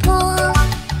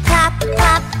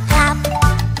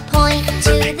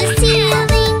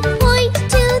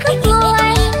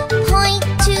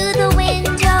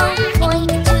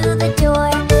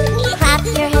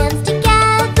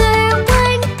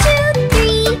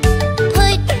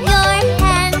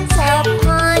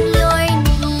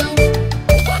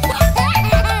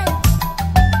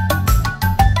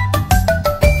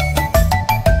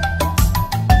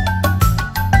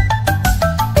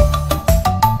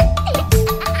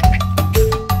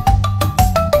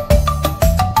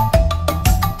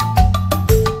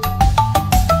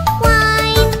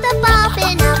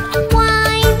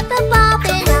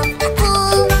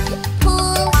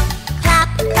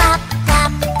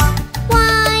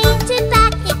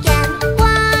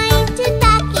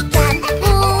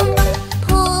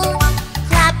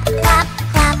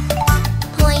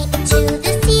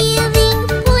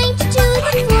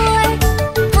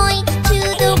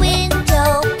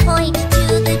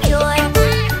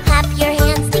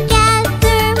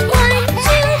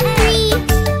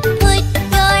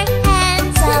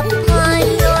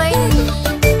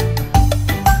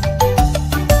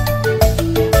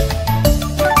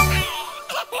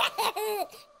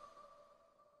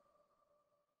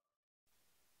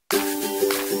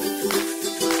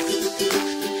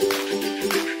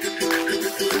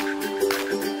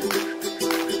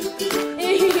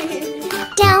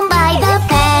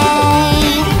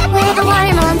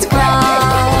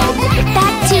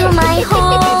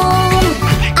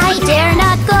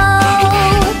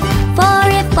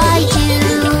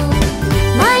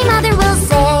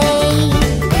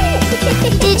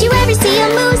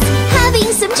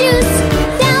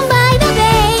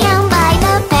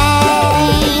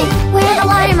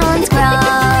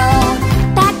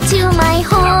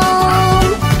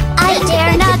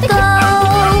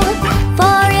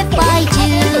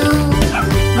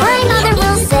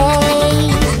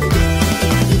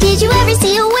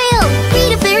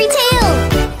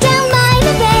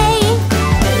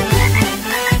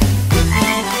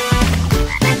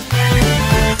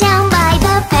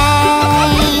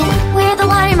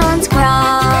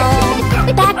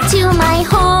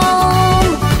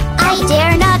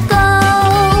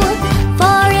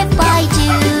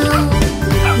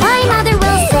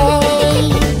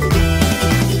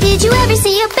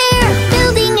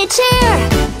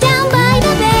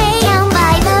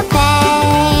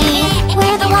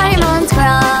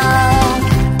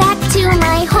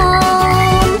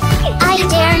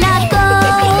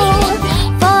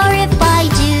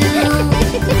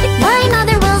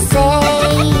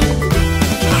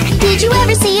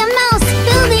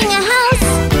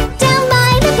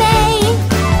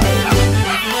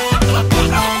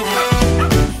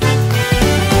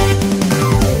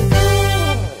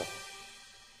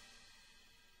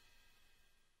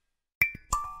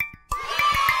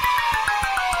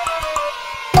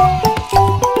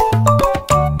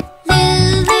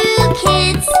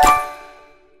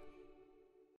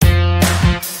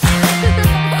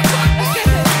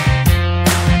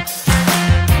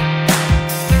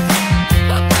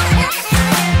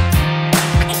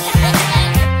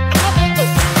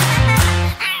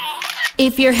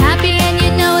 If you're happy and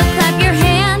you know it, clap your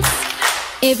hands.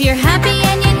 If you're happy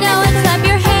and you know it, clap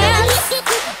your hands.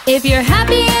 If you're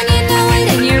happy and you know it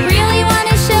and you really want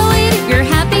to show it, if you're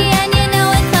happy and you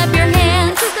know it, clap your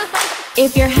hands.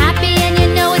 If you're happy and you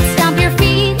know it, stomp your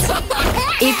feet.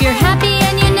 If you're happy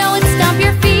and you know it, stomp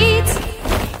your feet.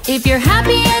 If you're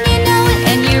happy and you know it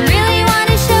and you really want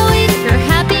to show it, if you're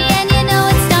happy and you know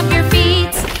it, stomp your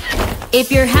feet. If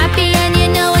you're happy and you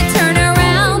know it, turn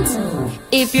around.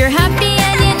 If you're happy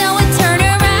and you know it, turn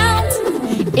around.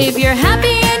 If you're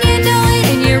happy and you know it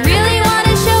and you really want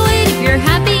to show it, if you're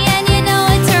happy and you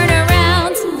know it, turn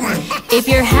around. If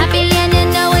you're happy and you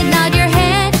know it, nod your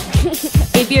head.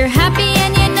 If you're happy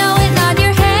and you know it, nod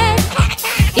your head.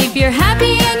 If you're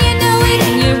happy and you know it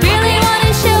and you really want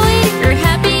to show it, if you're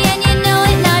happy and you know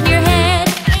it, nod your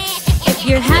head. If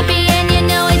you're happy and you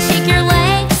know it, shake your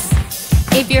legs.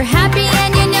 If you're happy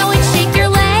and you know it, shake your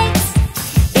legs.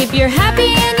 If you're happy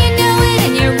and you know it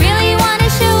and you really want to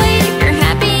show it, if you're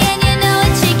happy and you know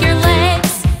it, shake your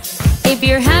legs. If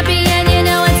you're happy and you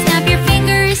know it, snap your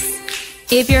fingers.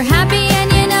 If you're happy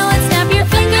and you know it, snap your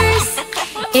fingers.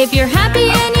 If you're happy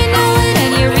and you know it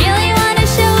and you really want to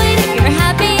show it, if you're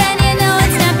happy and you know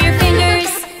it, snap your fingers.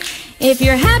 If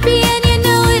you're happy and you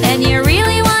know it and you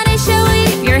really want to show it,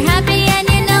 if you're happy and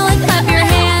you know it, clap your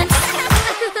hands.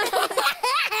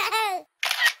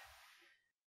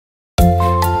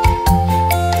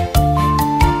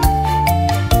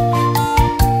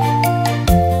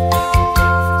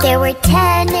 There were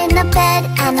 10 in the bed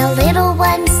and a little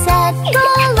one said,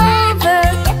 roll over,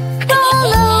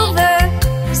 roll over.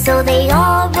 So they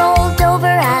all rolled over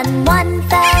and one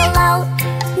fell out.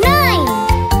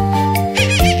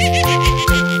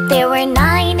 9! There were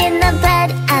 9 in the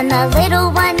bed and the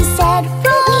little one said,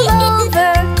 roll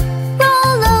over,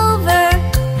 roll over.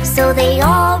 So they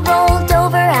all rolled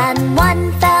over and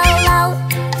one fell out.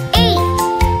 8!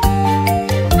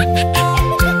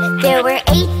 There were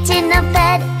 8 in the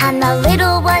bed and the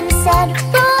little one said,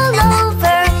 roll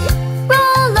over,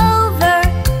 roll over.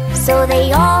 So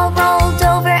they all rolled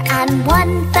over and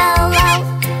one fell out.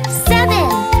 7!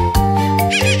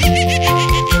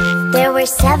 There were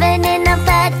 7 in the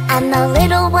bed and the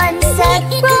little one said,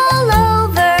 roll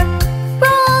over,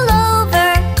 roll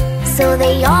over. So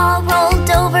they all rolled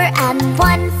over and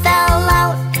one fell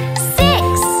out.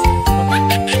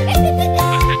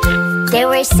 6! There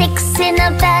were 6 in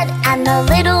the bed and the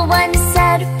little one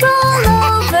said, roll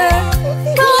over,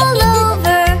 roll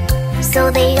over.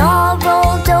 So they all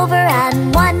rolled over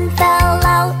and one fell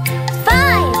out.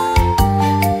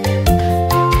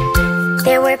 5!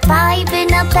 There were 5 in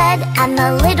the bed and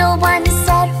the little one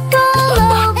said, roll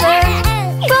over,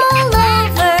 roll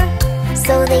over.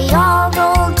 So they all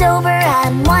rolled over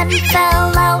and one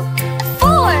fell out.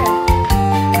 4!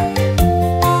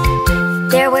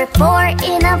 There were 4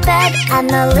 in a bed and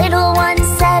the little one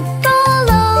said, roll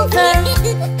over,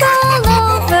 roll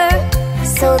over.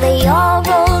 So they all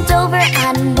rolled over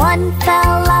and one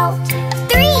fell out.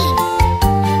 3!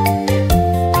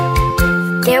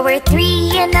 There were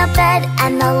 3 in a bed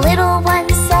and the little one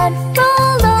said,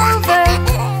 roll over,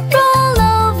 roll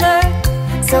over.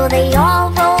 So they all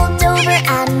rolled over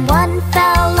and one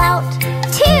fell out.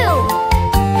 2!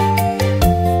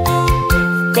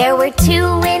 There were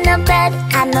 2 in a bed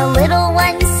and the little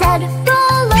one said,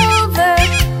 roll over,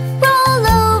 roll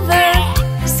over.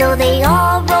 So they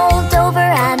all rolled over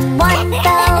and one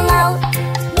fell out.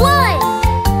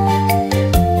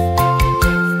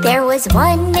 1! There was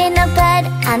 1 in a bed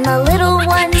and the little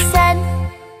one said,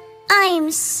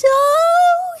 I'm so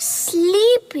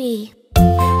sleepy.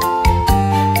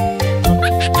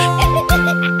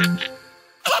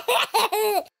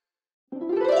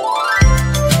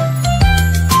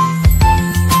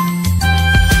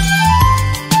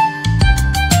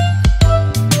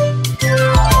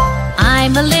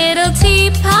 I'm a little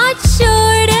teapot,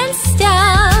 short and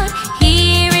stout.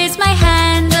 Here is my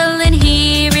handle and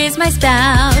here is my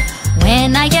spout.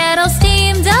 When I get all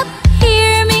steamed up,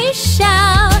 hear me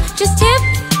shout. Just tip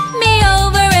me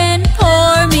over and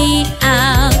pour me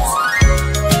out.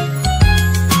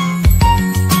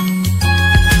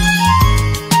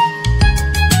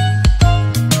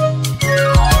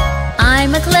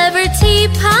 I'm a clever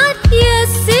teapot,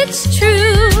 yes, it's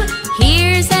true.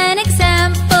 Here's an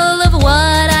example of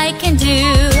what I can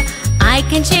do. I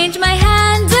can change my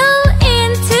handle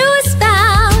into a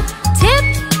spout. Tip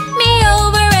me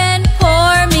over and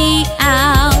pour me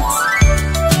out.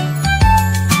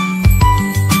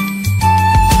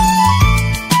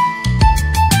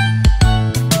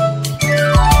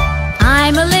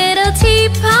 I'm a little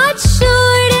teapot,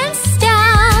 short and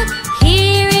stout.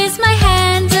 Here is my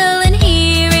handle and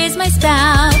here is my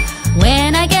spout.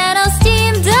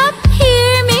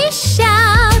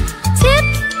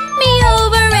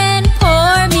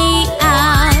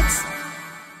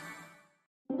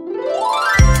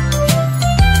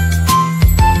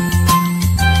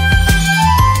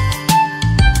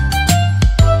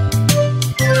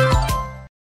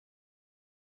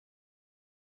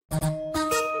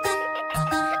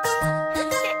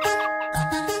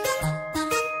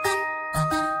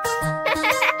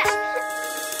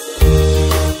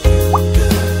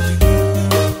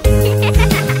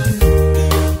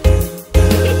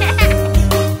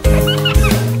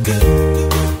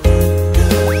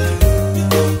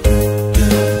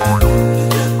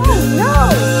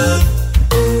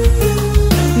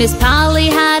 Miss Polly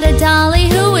had a dolly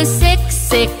who was sick,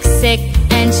 sick, sick,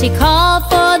 and she called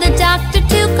for the doctor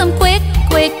to come quick,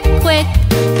 quick, quick.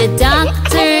 The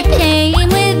doctor came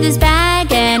with his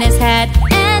bag and his hat,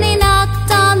 and he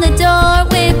knocked on the door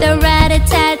with a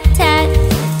rat-a-tat-tat.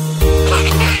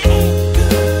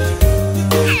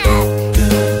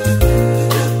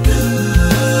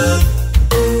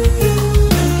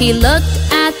 He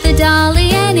looked at the dolly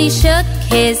and he shook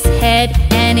his head,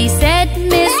 and he said,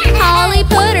 Miss Polly,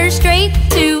 put her straight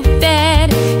to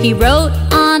bed. He wrote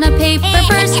on a paper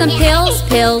for some pills,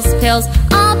 pills, pills.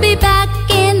 I'll be back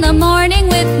in the morning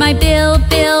with my bill,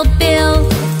 bill, bill.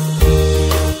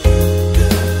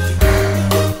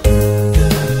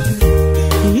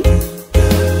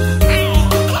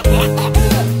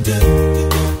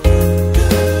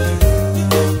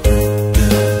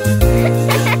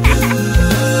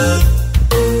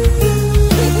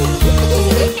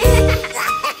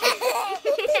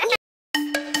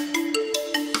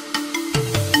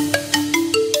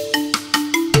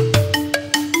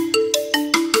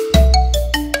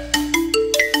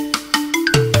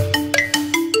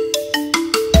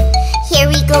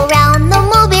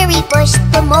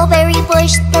 The mulberry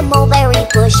bush, the mulberry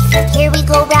bush. Here we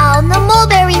go round the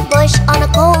mulberry bush on a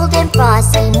cold and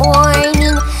frosty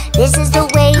morning. This is the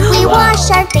way we wash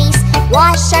our face,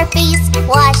 wash our face,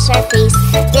 wash our face.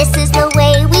 This is the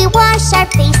way we wash our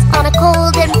face on a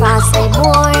cold and frosty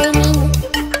morning.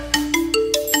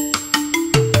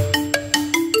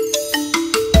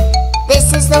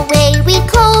 This is the way we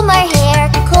comb our hair,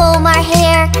 comb our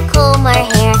hair, comb our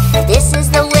hair. This is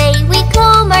the way we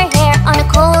comb our hair on a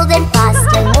cold and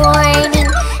frosty morning.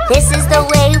 This is the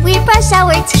way we brush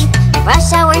our teeth,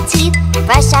 brush our teeth,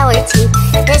 brush our teeth.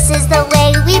 This is the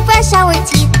way we brush our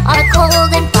teeth on a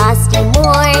cold and frosty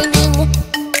morning.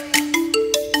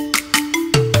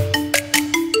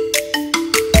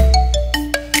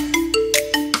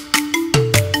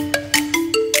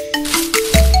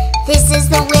 This is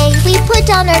the way we put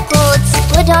on our clothes,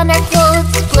 put on our clothes,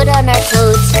 put on our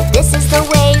clothes. This is the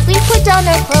way we put on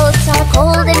our clothes on a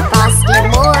cold and frosty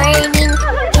morning.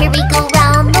 Here we go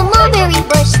round